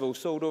Festival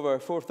sold over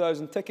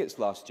 4,000 tickets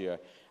last year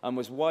and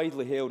was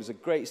widely hailed as a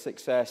great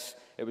success.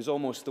 It was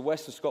almost the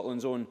West of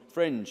Scotland's own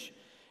Fringe.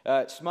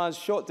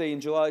 Smaz Shot Day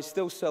in July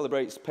still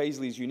celebrates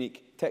Paisley's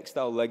unique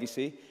textile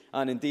legacy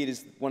and indeed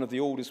is one of the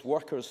oldest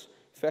workers'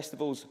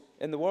 festivals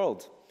in the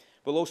world.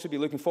 We'll also be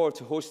looking forward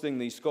to hosting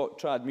the Scott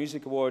Trad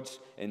Music Awards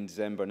in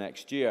December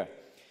next year.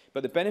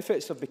 But the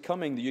benefits of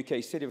becoming the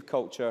UK City of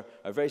Culture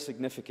are very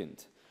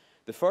significant.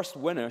 The first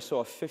winner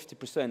saw a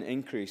 50%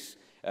 increase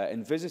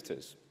in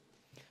visitors.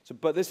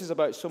 But this is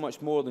about so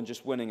much more than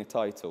just winning a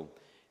title.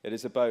 It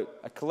is about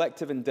a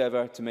collective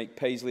endeavour to make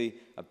Paisley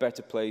a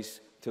better place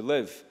to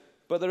live.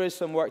 But there is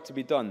some work to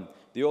be done.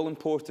 The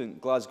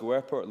all-important Glasgow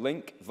Airport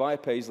link via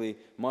Paisley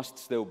must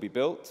still be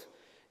built.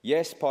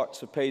 Yes,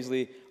 parts of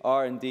Paisley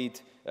are indeed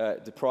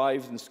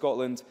deprived in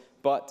Scotland,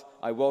 but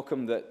I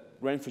welcome that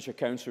Renfrewshire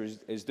Council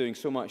is doing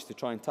so much to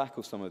try and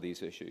tackle some of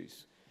these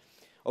issues.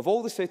 Of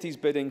all the cities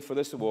bidding for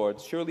this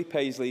award, surely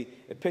Paisley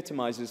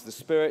epitomises the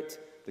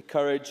spirit, the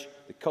courage,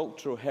 the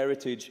cultural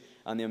heritage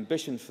and the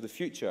ambition for the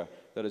future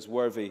that is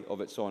worthy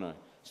of its honour.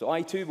 So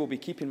I too will be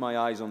keeping my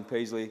eyes on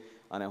Paisley,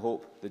 and I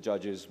hope the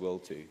judges will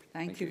too.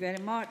 Thank you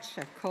very much.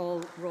 I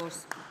call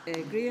Ross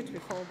Greer to be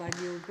followed by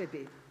Neil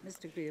Bibby.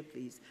 Mr Greer,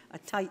 please. A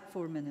tight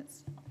 4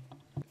 minutes.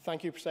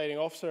 Thank you, Presiding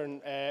Officer.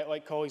 And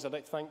like colleagues, I'd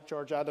like to thank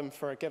George Adam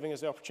for giving us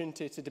the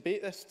opportunity to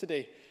debate this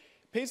today.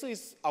 Paisley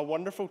is a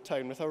wonderful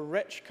town with a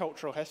rich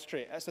cultural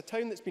history. It's a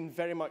town that's been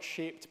very much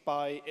shaped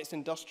by its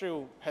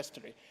industrial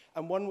history,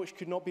 and one which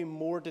could not be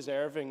more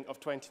deserving of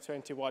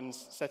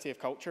 2021's City of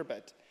Culture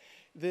bid.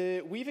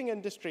 The weaving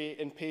industry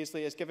in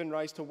Paisley has given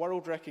rise to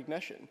world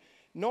recognition,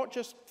 not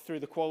just through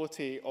the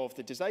quality of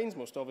the designs,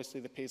 most obviously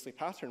the Paisley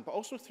pattern, but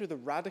also through the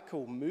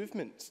radical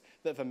movements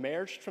that have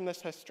emerged from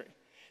this history.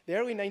 The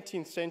early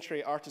 19th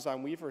century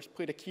artisan weavers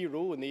played a key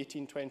role in the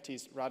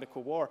 1820s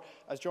radical war.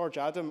 As George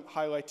Adam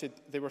highlighted,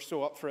 they were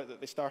so up for it that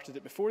they started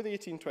it before the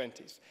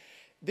 1820s.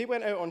 They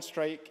went out on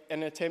strike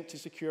in an attempt to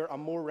secure a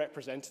more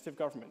representative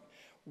government,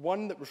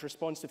 one that was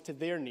responsive to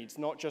their needs,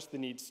 not just the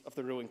needs of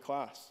the ruling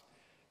class.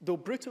 Though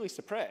brutally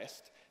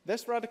suppressed,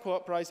 this radical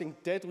uprising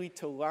did lead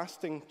to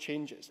lasting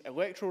changes.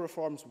 Electoral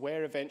reforms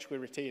were eventually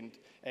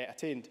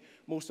attained,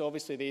 most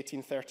obviously the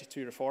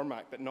 1832 Reform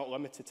Act, but not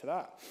limited to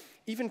that.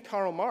 Even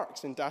Karl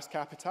Marx in Das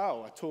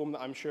Kapital, a tome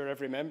that I'm sure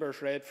every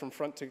member's read from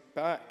front to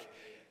back,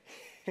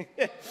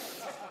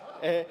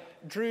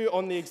 drew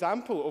on the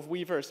example of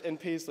weavers in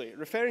Paisley,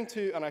 referring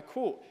to, and I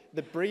quote,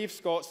 the brave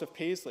Scots of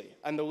Paisley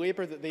and the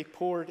labour that they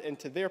poured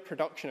into their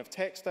production of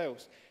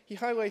textiles. He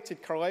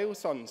highlighted Carlisle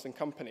Sons and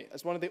Company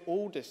as one of the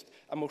oldest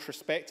and most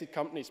respected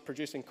companies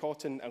producing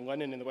cotton and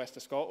linen in the west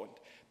of Scotland,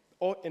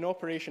 in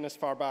operation as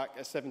far back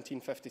as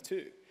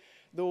 1752.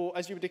 Though,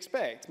 as you would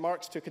expect,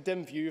 Marx took a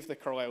dim view of the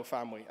Carlisle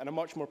family and a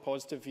much more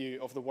positive view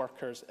of the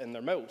workers in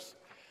their mills.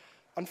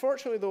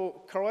 Unfortunately,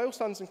 though, Carlisle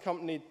Sons and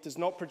Company does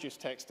not produce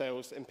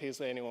textiles in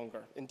Paisley any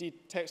longer.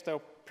 Indeed,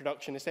 textile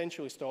production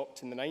essentially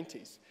stopped in the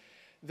 90s.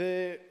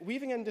 The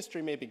weaving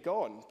industry may be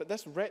gone, but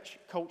this rich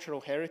cultural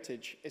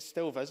heritage is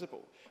still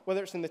visible,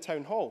 whether it's in the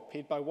town hall,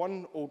 paid by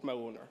one old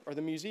mill owner, or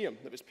the museum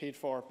that was paid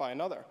for by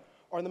another,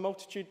 or in the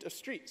multitude of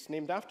streets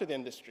named after the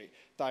industry,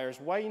 Dyer's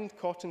Wynd,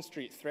 Cotton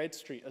Street, Thread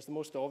Street as the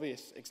most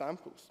obvious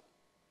examples.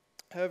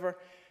 However,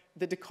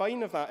 the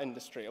decline of that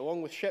industry,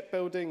 along with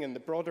shipbuilding and the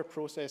broader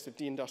process of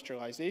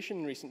deindustrialisation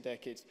in recent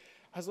decades,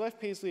 has left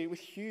Paisley with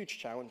huge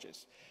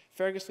challenges.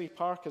 Fergusley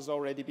Park, has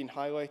already been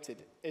highlighted,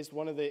 is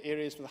one of the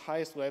areas with the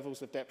highest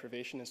levels of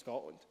deprivation in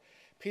Scotland.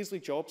 Paisley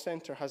Job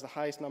Centre has the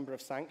highest number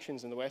of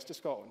sanctions in the west of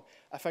Scotland,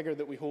 a figure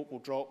that we hope will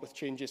drop with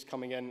changes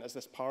coming in as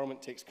this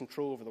Parliament takes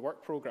control over the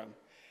work programme.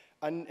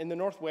 And in the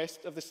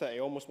northwest of the city,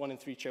 almost 1 in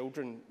 3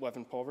 children live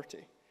in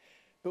poverty.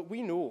 But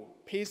we know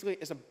Paisley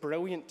is a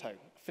brilliant town,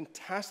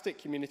 fantastic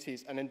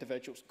communities and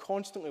individuals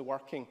constantly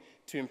working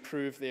to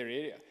improve their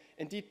area.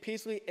 Indeed,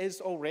 Paisley is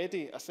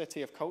already a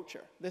city of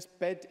culture. This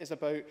bid is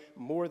about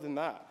more than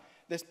that.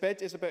 This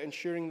bid is about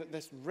ensuring that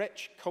this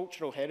rich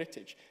cultural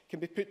heritage can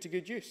be put to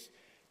good use,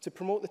 to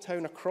promote the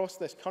town across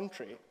this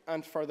country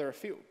and further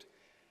afield,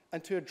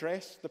 and to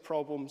address the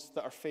problems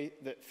that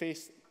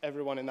face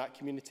everyone in that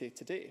community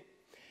today.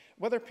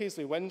 Whether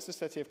Paisley wins the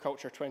City of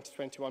Culture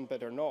 2021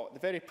 bid or not, the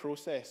very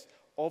process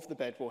of the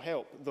bid will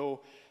help,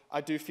 though I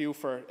do feel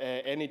for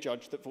any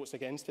judge that votes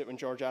against it when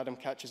George Adam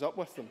catches up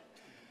with them.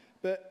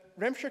 But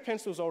Renfrewshire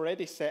Council has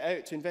already set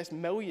out to invest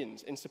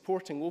millions in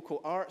supporting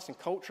local arts and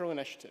cultural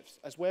initiatives,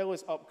 as well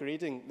as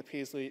upgrading the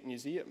Paisley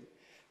Museum.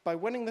 By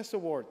winning this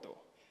award, though,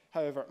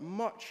 however,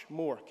 much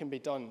more can be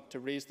done to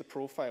raise the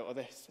profile of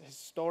this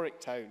historic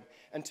town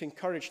and to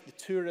encourage the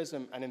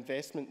tourism and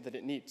investment that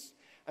it needs,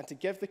 and to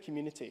give the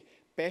community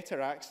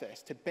better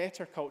access to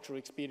better cultural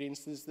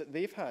experiences that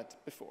they've had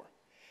before.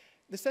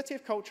 The City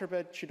of Culture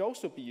bid should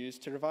also be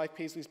used to revive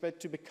Paisley's bid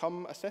to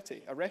become a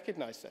city, a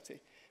recognised city.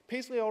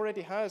 Paisley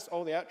already has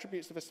all the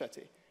attributes of a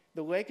city.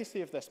 The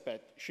legacy of this bid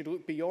should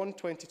look beyond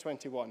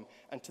 2021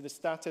 and to the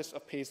status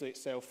of Paisley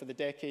itself for the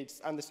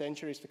decades and the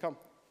centuries to come.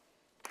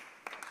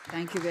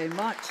 Thank you very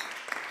much.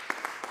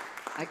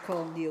 I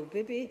call Neil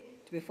Bibby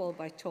to be followed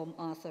by Tom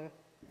Arthur.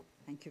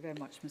 Thank you very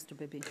much, Mr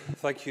Bibby.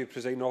 Thank you,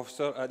 Presiding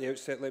Officer. At the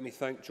outset, let me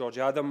thank George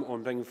Adam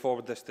on bringing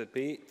forward this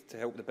debate to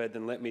help the bid,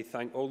 and let me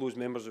thank all those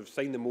members who have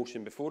signed the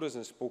motion before us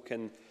and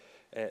spoken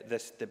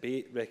this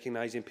debate,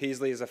 recognising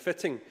Paisley as a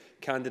fitting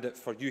candidate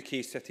for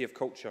UK City of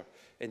Culture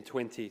in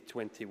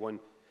 2021.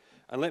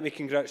 And let me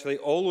congratulate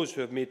all those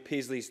who have made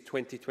Paisley's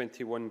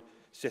 2021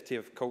 City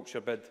of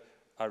Culture bid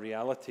a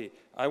reality.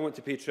 I want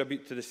to pay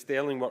tribute to the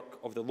sterling work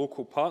of the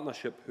local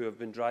partnership who have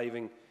been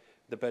driving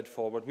the bid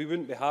forward. We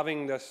wouldn't be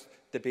having this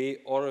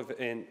debate or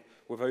event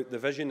without the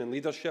vision and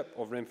leadership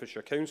of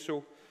Renfrewshire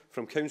Council,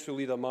 from Council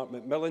Leader Mark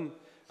McMillan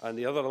and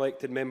the other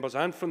elected members,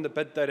 and from the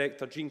bid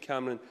director Jean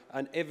Cameron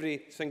and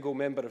every single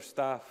member of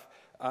staff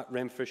at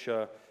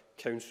Renfrewshire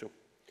Council.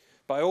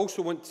 But I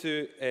also want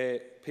to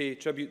pay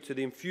tribute to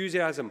the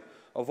enthusiasm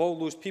of all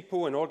those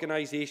people and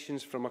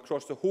organisations from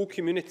across the whole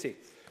community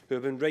who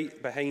have been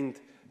right behind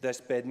this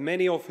bid,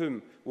 many of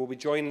whom will be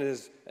joining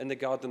us in the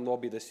garden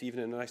lobby this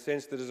evening. And I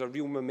sense there is a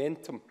real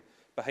momentum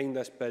behind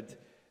this bid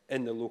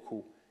in the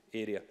local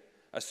area.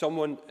 As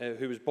someone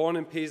who was born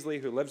in Paisley,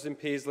 who lives in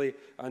Paisley,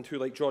 and who,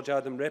 like George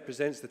Adam,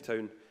 represents the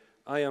town,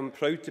 I am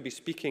proud to be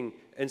speaking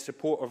in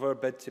support of our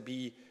bid to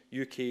be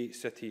UK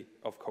City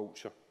of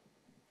Culture.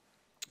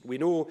 We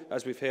know,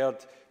 as we've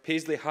heard,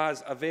 Paisley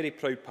has a very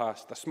proud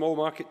past, a small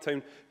market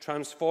town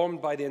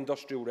transformed by the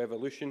Industrial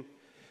Revolution,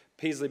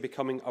 Paisley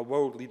becoming a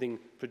world-leading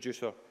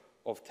producer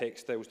of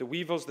textiles. The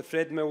weavers, the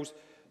thread mills,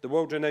 the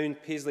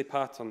world-renowned Paisley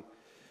pattern,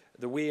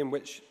 the way in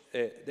which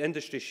the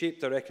industry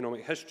shaped our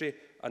economic history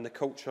and the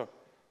culture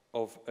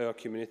of our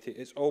community.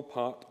 It's all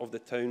part of the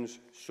town's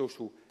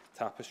social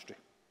tapestry.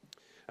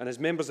 And as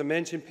members have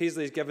mentioned,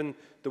 Paisley has given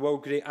the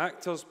world great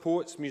actors,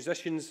 poets,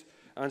 musicians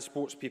and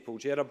sports people.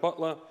 Gerard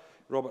Butler,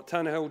 Robert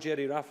Tannehill,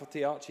 Jerry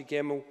Rafferty, Archie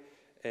Gemmell,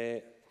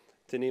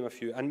 to name a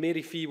few. And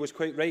Mary Fee was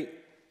quite right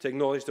to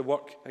acknowledge the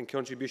work and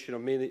contribution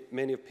of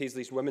many of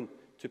Paisley's women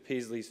to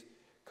Paisley's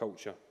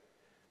culture.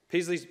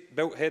 Paisley's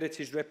built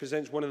heritage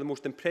represents one of the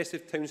most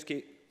impressive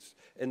townscapes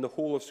in the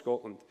whole of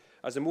Scotland.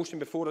 As the motion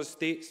before us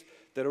states,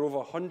 there are over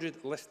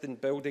 100 listed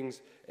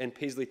buildings in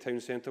Paisley Town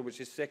Centre, which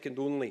is second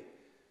only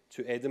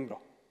to Edinburgh.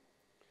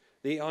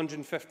 The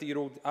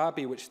 850-year-old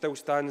Abbey, which still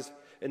stands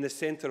in the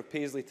centre of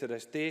Paisley to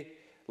this day,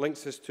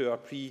 links us to our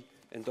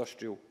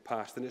pre-industrial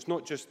past. And it's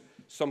not just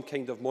some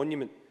kind of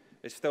monument,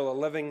 it's still a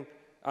living,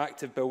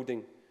 active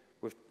building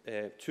with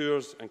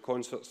tours and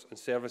concerts and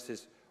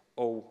services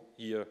all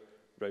year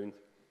round.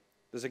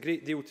 There's a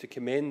great deal to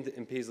commend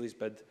in Paisley's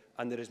bid,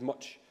 and there is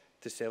much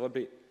to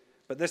celebrate.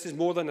 But this is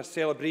more than a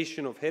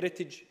celebration of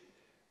heritage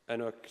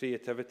and our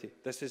creativity.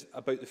 This is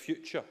about the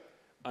future,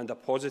 and a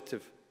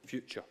positive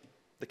future.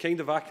 The kind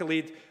of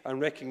accolade and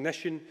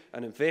recognition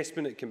and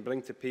investment it can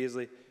bring to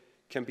Paisley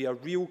can be a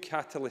real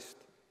catalyst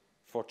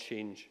for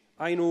change.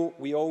 I know,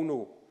 we all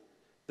know,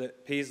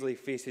 that Paisley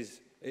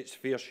faces its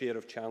fair share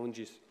of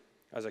challenges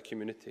as a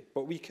community,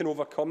 but we can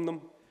overcome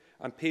them,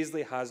 and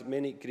Paisley has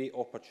many great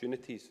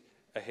opportunities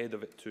ahead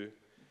of it too.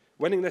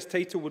 Winning this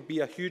title would be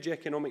a huge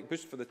economic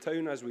boost for the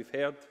town, as we've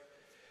heard.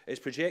 It's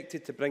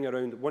projected to bring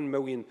around 1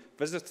 million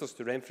visitors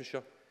to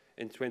Renfrewshire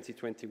in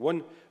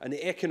 2021, and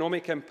the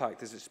economic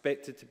impact is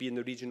expected to be in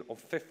the region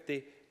of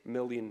 £50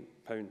 million.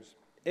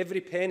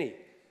 Every penny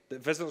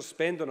that visitors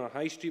spend on our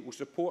high street will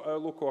support our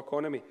local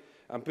economy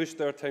and boost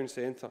our town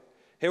centre,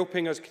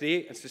 helping us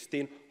create and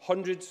sustain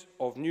hundreds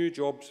of new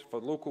jobs for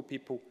local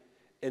people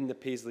in the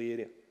Paisley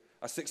area.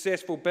 A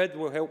successful bid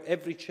will help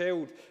every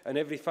child and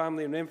every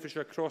family in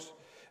Renfrewshire across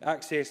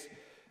access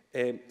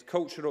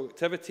cultural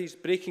activities,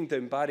 breaking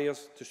down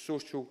barriers to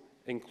social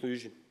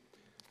inclusion.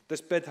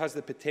 This bid has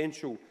the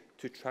potential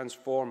to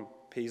transform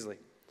Paisley.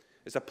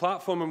 It's a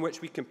platform on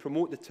which we can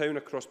promote the town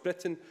across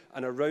Britain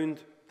and around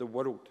the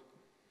world.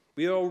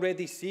 We are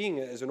already seeing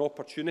it as an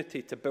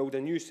opportunity to build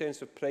a new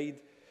sense of pride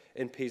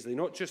in Paisley,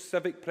 not just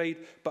civic pride,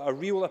 but a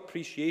real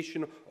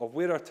appreciation of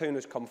where our town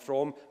has come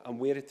from and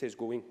where it is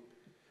going.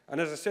 And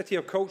as a city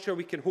of culture,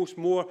 we can host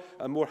more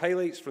and more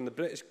highlights from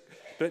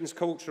Britain's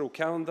cultural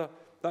calendar.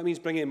 That means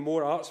bringing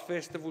more arts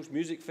festivals,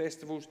 music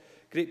festivals,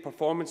 great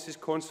performances,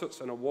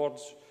 concerts and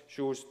awards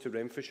shows to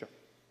Renfrewshire.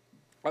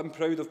 I'm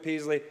proud of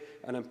Paisley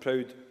and I'm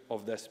proud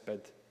of this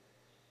bid.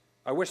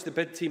 I wish the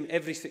bid team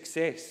every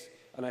success,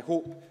 and I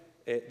hope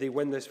they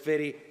win this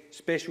very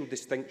special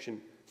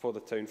distinction for the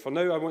town. For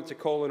now, I want to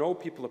call on all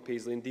people of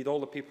Paisley, indeed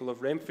all the people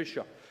of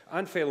Renfrewshire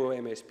and fellow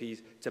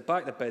MSPs, to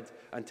back the bid,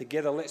 and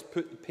together let's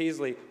put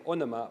Paisley on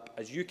the map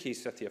as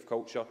UK's City of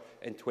Culture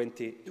in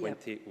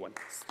 2021.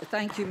 Yep.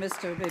 Thank you,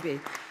 Mr Bibby.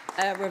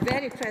 We're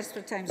very pressed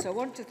for time, so I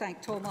want to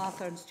thank Tom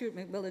Arthur and Stuart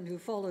McMillan, who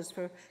follows,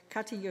 for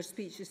cutting your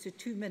speeches to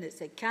 2 minutes.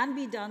 It can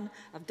be done.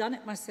 I've done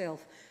it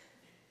myself.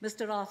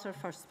 Mr Arthur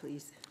first,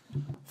 please.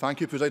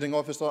 Thank you, Presiding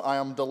Officer. I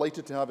am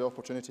delighted to have the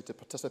opportunity to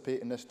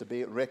participate in this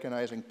debate,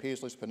 recognising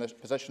Paisley's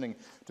positioning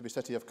to be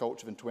City of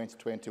Culture in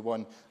 2021.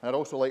 And I'd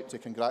also like to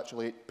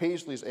congratulate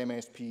Paisley's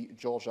MSP,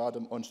 George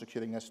Adam, on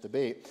securing this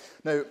debate.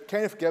 Now,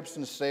 Kenneth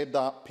Gibson said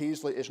that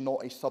Paisley is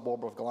not a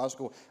suburb of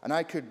Glasgow, and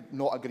I could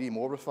not agree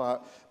more with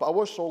that. But I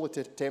was sorely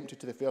tempted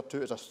to refer to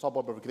it as a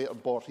suburb of Greater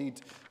Borhead,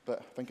 but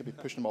I think I'd be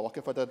pushing my luck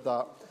if I did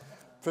that.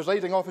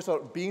 Presiding Officer,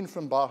 being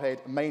from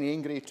Barhead, mine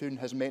ain Greytown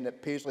has meant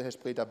that Paisley has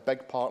played a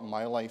big part in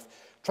my life.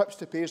 Trips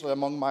to Paisley are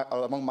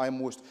among my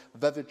most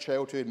vivid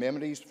childhood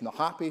memories, from the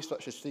happy,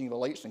 such as seeing the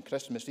lights on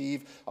Christmas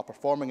Eve or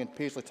performing in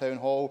Paisley Town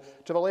Hall,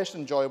 to the less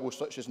enjoyable,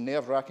 such as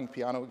nerve-wracking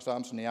piano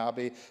exams in the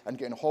Abbey and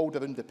getting hauled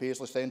around the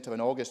Paisley Centre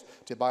in August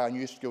to buy a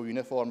new school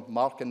uniform,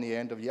 marking the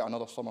end of yet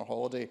another summer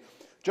holiday.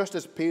 Just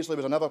as Paisley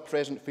was an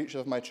ever-present feature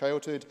of my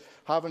childhood,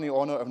 having the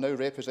honour of now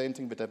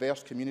representing the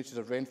diverse communities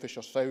of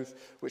Renfrewshire South,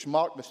 which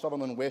mark the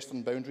southern and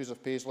western boundaries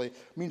of Paisley,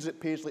 means that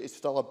Paisley is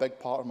still a big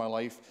part of my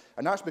life.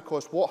 And that's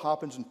because what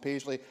happens in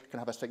Paisley can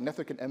have a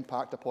significant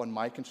impact upon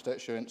my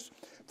constituents.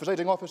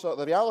 Presiding Officer,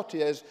 the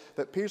reality is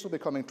that Paisley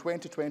becoming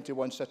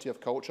 2021 City of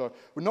Culture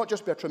would not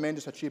just be a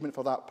tremendous achievement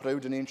for that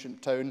proud and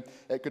ancient town,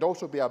 it could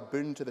also be a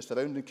boon to the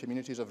surrounding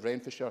communities of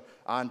Renfrewshire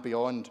and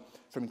beyond.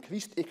 From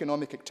increased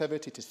economic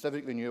activity to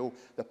civic renewal,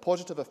 the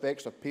positive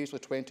effects of Paisley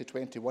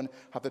 2021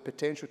 have the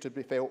potential to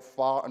be felt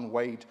far and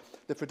wide.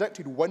 The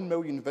predicted 1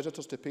 million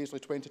visitors to Paisley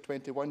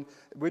 2021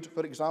 would,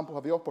 for example,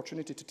 have the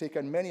opportunity to take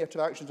in many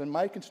attractions in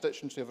my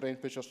constituency of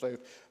Renfrewshire South,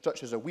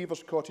 such as the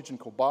Weaver's Cottage in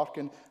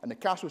Kilbarchan and the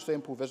Castle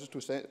Semple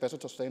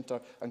Visitor Centre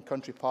and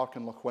Country Park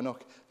in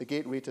Lochwinnock, the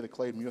gateway to the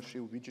Clyde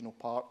Muirshiel Regional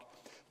Park.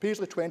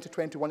 Paisley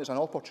 2021 is an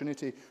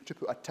opportunity to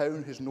put a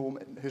town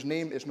whose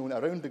name is known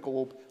around the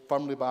globe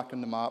firmly back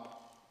on the map.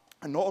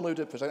 And not only would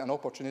it present an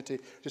opportunity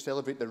to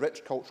celebrate the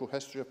rich cultural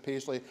history of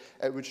Paisley,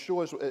 it would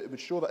show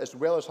that as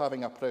well as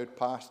having a proud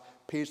past,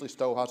 Paisley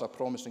still has a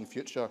promising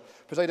future.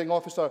 Presiding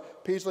Officer,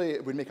 Paisley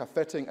would make a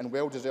fitting and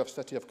well-deserved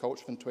City of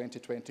Culture in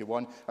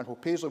 2021, and while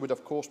Paisley would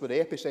of course be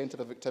the epicentre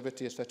of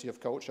activity as City of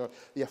Culture,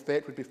 the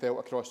effect would be felt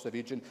across the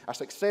region. A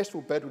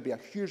successful bid would be a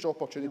huge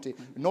opportunity,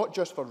 not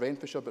just for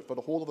Renfrewshire, but for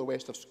the whole of the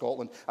west of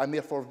Scotland. I'm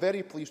therefore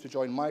very pleased to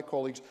join my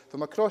colleagues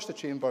from across the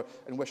Chamber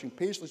in wishing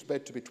Paisley's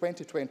bid to be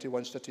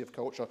 2021 City of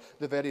Culture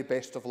the very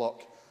best of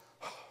luck.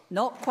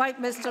 Not quite,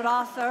 Mr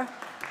Arthur.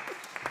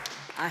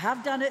 I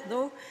have done it,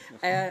 though.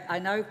 I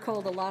now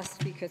call the last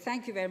speaker.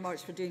 Thank you very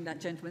much for doing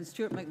that, gentlemen.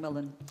 Stuart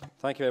McMillan.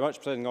 Thank you very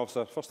much, Presiding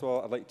Officer. First of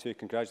all, I'd like to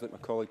congratulate my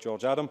colleague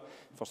George Adam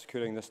for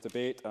securing this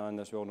debate. And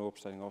as we all know,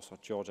 Presiding Officer,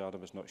 George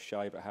Adam is not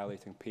shy about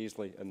highlighting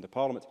Paisley in the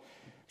Parliament.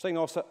 Presiding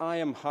Officer, I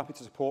am happy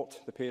to support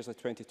the Paisley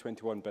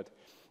 2021 bid.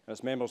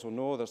 As members will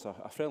know, there's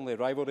a friendly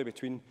rivalry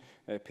between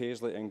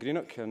Paisley and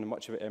Greenock, and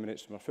much of it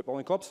emanates from our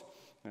footballing clubs,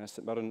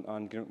 St Mirren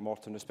and Greenock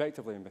Morton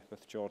respectively, and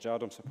with George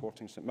Adam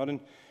supporting St Mirren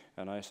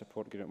and I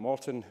support Greenock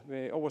Morton.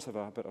 We always have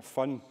a bit of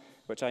fun,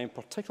 which I am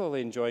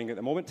particularly enjoying at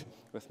the moment,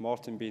 with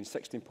Morton being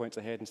 16 points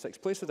ahead and 6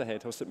 places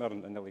ahead of St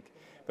Mirren in the league.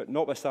 But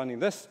notwithstanding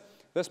this,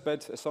 This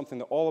bid is something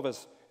that all of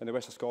us in the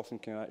West of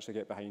Scotland can actually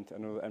get behind. I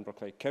know that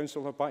Inverclyde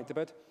Council have backed the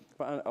bid,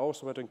 but I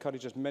also would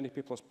encourage as many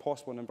people as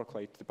possible in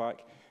Inverclyde to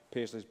back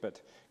Paisley's bid,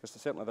 because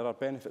certainly there are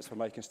benefits for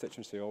my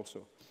constituency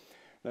also.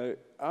 Now,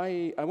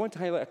 I want to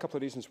highlight a couple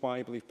of reasons why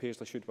I believe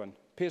Paisley should win.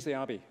 Paisley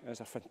Abbey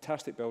is a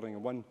fantastic building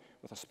and one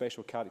with a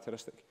special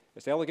characteristic.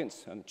 Its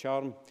elegance and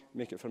charm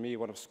make it, for me,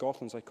 one of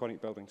Scotland's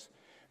iconic buildings.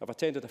 I've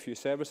attended a few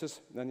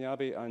services in the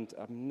Abbey and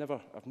I've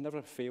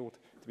never failed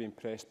to be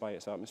impressed by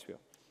its atmosphere.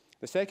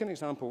 The second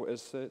example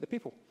is the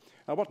people.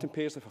 I worked in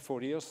Paisley for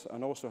 4 years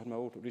and also had my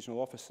old regional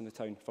office in the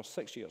town for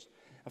 6 years.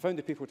 I found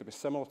the people to be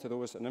similar to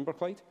those in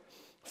Inverclyde: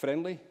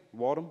 friendly,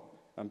 warm,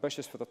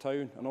 ambitious for the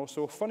town, and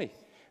also funny.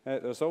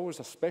 There's always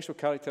a special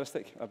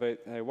characteristic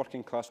about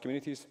working class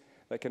communities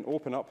that can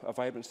open up a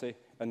vibrancy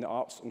in the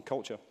arts and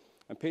culture.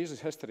 And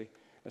Paisley's history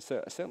is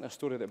certainly a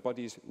story that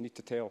buddies need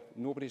to tell.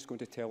 Nobody's going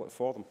to tell it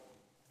for them.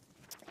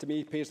 To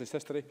me, Paisley's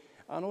history,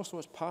 and also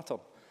its pattern,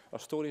 are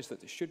stories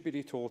that should be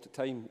retold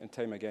time and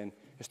time again.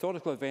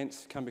 Historical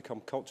events can become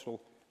cultural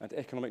and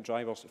economic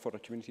drivers for our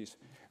communities,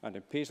 and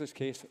in Paisley's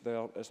case,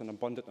 there is an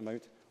abundant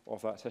amount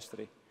of that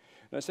history.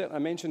 Now, I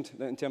mentioned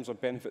that in terms of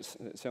benefits,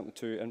 certainly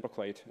to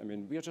Inverclyde. I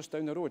mean, we are just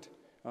down the road,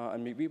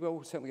 and we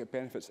will certainly get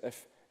benefits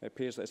if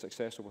Paisley is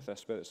successful with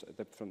this, whether it's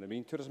from the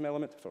marine tourism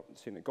element, for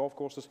scenic golf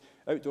courses,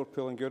 outdoor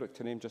pool and Guruk,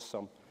 to name just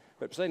some.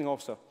 But, Presiding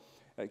Officer,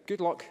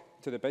 good luck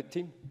to the bid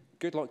team,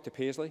 good luck to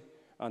Paisley,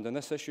 and on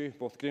this issue,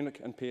 both Greenock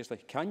and Paisley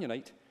can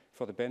unite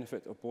for the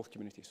benefit of both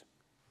communities.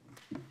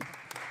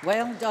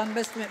 Well done,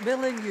 Mr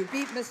McMillan. You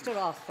beat Mr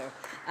Arthur.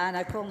 And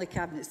I call on the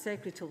Cabinet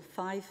Secretary till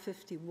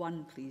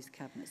 5:51, please,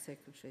 Cabinet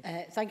Secretary.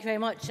 Thank you very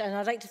much. And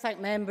I'd like to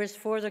thank members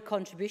for their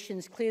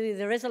contributions. Clearly,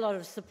 there is a lot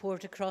of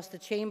support across the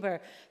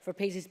Chamber for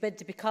Paisley's bid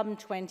to become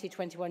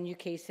 2021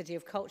 UK City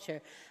of Culture.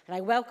 And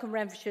I welcome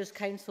Renfrewshire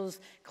Council's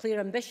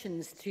clear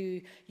ambitions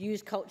to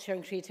use culture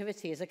and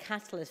creativity as a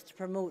catalyst to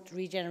promote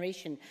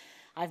regeneration.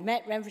 I've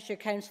met Renfrewshire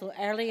Council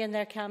early in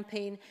their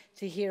campaign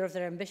to hear of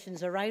their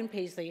ambitions around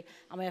Paisley,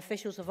 and my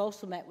officials have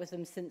also met with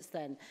them since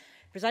then.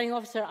 Presiding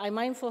Officer, I'm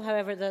mindful,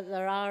 however, that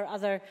there are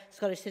other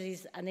Scottish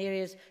cities and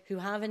areas who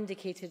have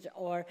indicated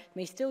or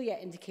may still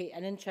yet indicate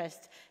an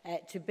interest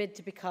to bid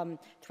to become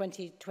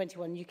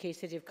 2021 UK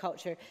City of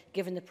Culture,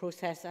 given the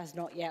process has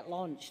not yet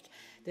launched.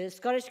 The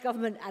Scottish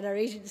Government and our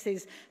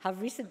agencies have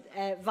recent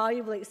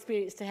valuable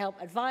experience to help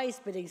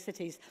advise bidding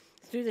cities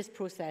through this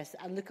process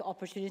and look at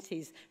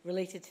opportunities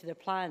related to their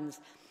plans.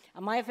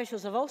 And my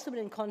officials have also been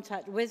in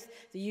contact with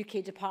the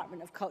UK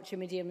Department of Culture,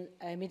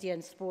 Media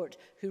and Sport,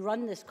 who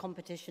run this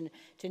competition,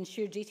 to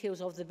ensure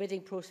details of the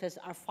bidding process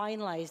are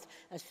finalised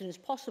as soon as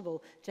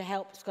possible to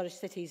help Scottish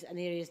cities and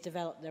areas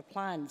develop their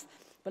plans.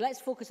 But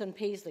let's focus on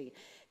Paisley.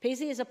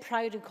 Paisley is a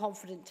proud and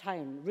confident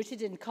town,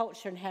 rooted in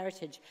culture and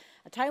heritage,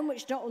 a town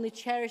which not only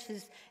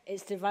cherishes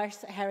its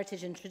diverse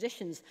heritage and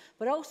traditions,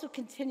 but also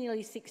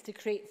continually seeks to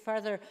create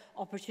further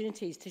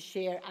opportunities to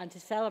share and to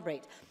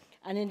celebrate.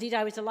 And indeed,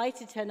 I was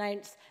delighted to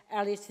announce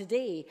earlier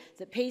today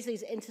that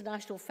Paisley's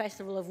International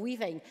Festival of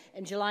Weaving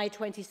in July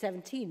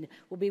 2017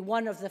 will be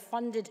one of the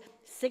funded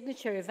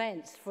signature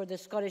events for the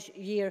Scottish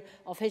Year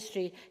of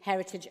History,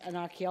 Heritage and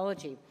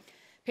Archaeology.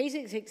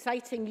 Paisley's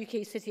exciting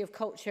UK City of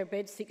Culture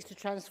bid seeks to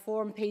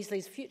transform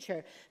Paisley's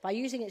future by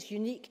using its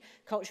unique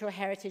cultural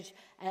heritage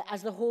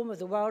as the home of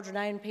the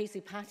world-renowned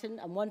Paisley Patent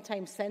and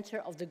one-time centre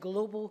of the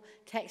global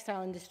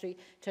textile industry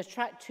to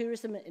attract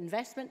tourism and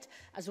investment,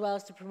 as well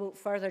as to promote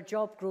further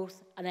job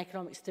growth and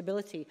economic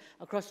stability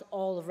across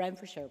all of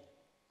Renfrewshire.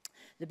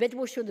 The bid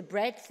will show the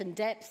breadth and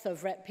depth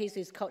of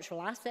Paisley's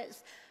cultural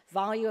assets,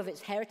 value of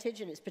its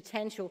heritage and its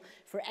potential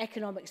for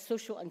economic,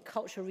 social and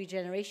cultural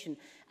regeneration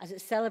as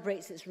it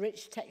celebrates its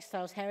rich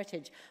textiles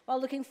heritage,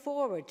 while looking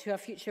forward to a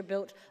future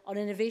built on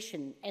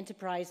innovation,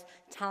 enterprise,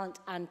 talent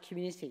and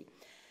community.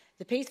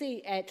 The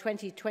Paisley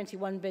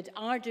 2021 bid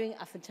are doing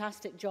a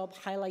fantastic job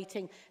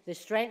highlighting the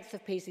strength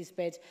of Paisley's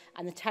bid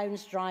and the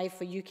town's drive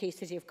for UK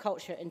City of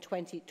Culture in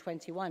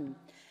 2021.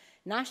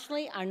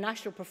 Nationally, our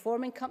national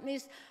performing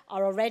companies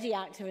are already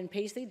active in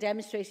Paisley,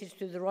 demonstrated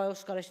through the Royal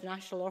Scottish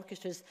National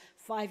Orchestra's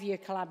 5-year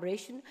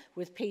collaboration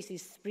with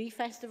Paisley's Spree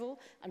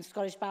Festival and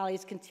Scottish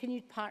Ballet's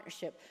continued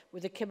partnership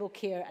with the Kibble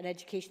Care and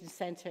Education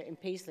Centre in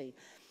Paisley.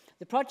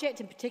 The project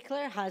in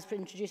particular has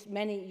introduced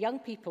many young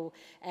people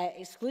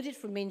excluded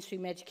from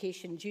mainstream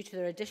education due to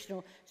their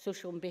additional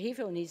social and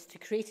behavioural needs to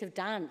creative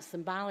dance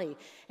and ballet.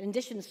 In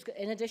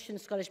addition,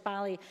 Scottish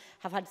Ballet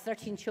have had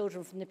 13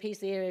 children from the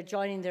Paisley area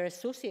joining their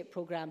associate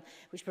programme,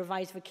 which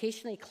provides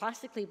vocationally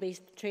classically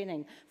based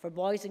training for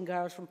boys and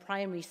girls from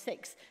primary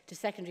 6 to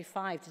secondary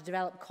 5 to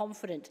develop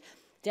confident,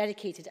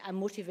 dedicated and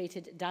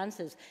motivated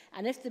dancers.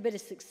 And if the bid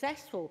is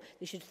successful,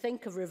 they should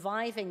think of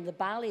reviving the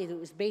ballet that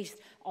was based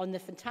on the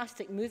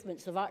fantastic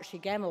movements of Archie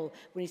Gemmell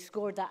when he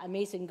scored that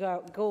amazing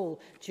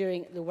goal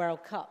during the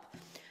World Cup.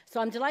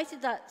 So I'm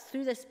delighted that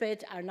through this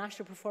bid, our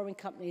national performing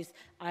companies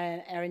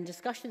are in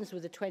discussions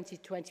with the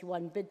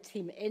 2021 bid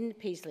team in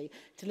Paisley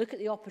to look at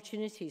the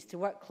opportunities to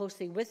work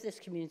closely with this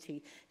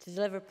community to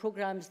deliver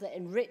programmes that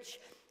enrich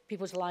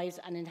people's lives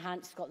and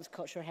enhance Scotland's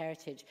cultural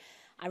heritage.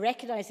 I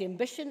recognise the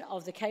ambition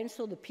of the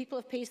Council, the people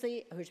of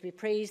Paisley, who are to be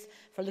praised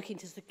for looking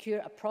to secure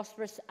a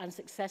prosperous and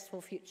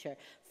successful future,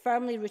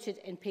 firmly rooted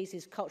in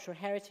Paisley's cultural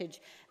heritage,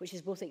 which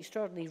is both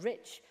extraordinarily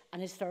rich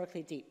and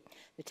historically deep.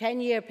 The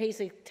 10-year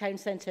Paisley Town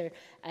Centre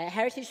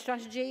Heritage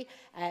Strategy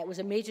was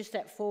a major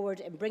step forward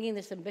in bringing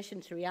this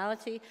ambition to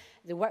reality.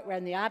 The work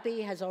around the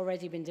Abbey has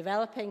already been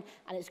developing,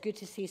 and it's good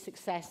to see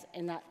success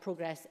in that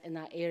progress in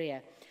that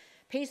area.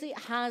 Paisley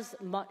has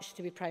much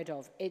to be proud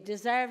of. It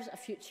deserves a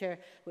future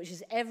which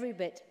is every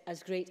bit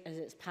as great as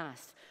its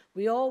past.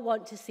 We all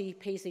want to see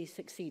Paisley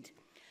succeed.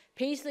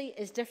 Paisley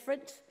is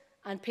different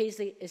and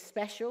Paisley is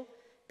special.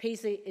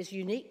 Paisley is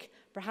unique,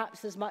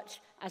 perhaps as much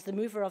as the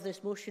mover of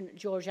this motion,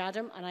 George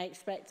Adam, and I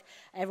expect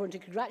everyone to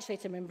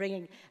congratulate him in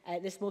bringing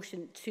this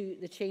motion to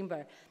the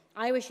Chamber.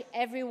 I wish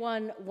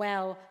everyone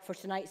well for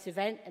tonight's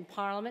event in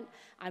Parliament.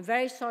 I'm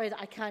very sorry that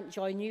I can't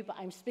join you, but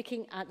I'm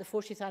speaking at the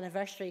 40th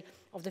anniversary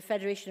of the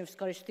Federation of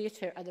Scottish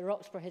Theatre at the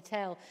Roxburgh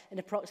Hotel in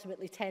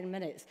approximately 10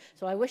 minutes.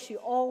 So I wish you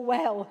all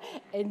well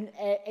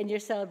in your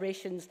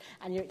celebrations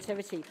and your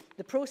activity.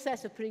 The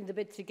process of putting the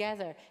bid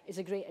together is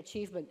a great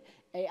achievement.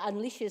 It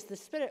unleashes the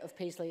spirit of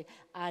Paisley,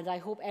 and I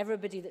hope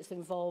everybody that's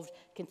involved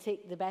can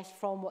take the best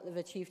from what they've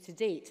achieved to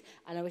date,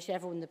 and I wish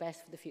everyone the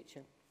best for the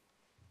future.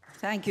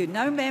 Thank you.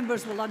 Now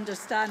members will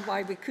understand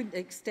why we couldn't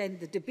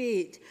extend the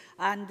debate,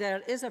 and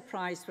there is a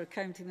prize for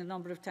counting the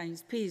number of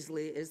times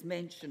Paisley is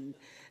mentioned,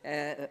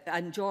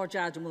 and George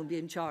Adam will be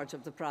in charge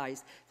of the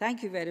prize.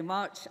 Thank you very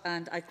much,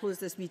 and I close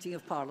this meeting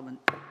of Parliament.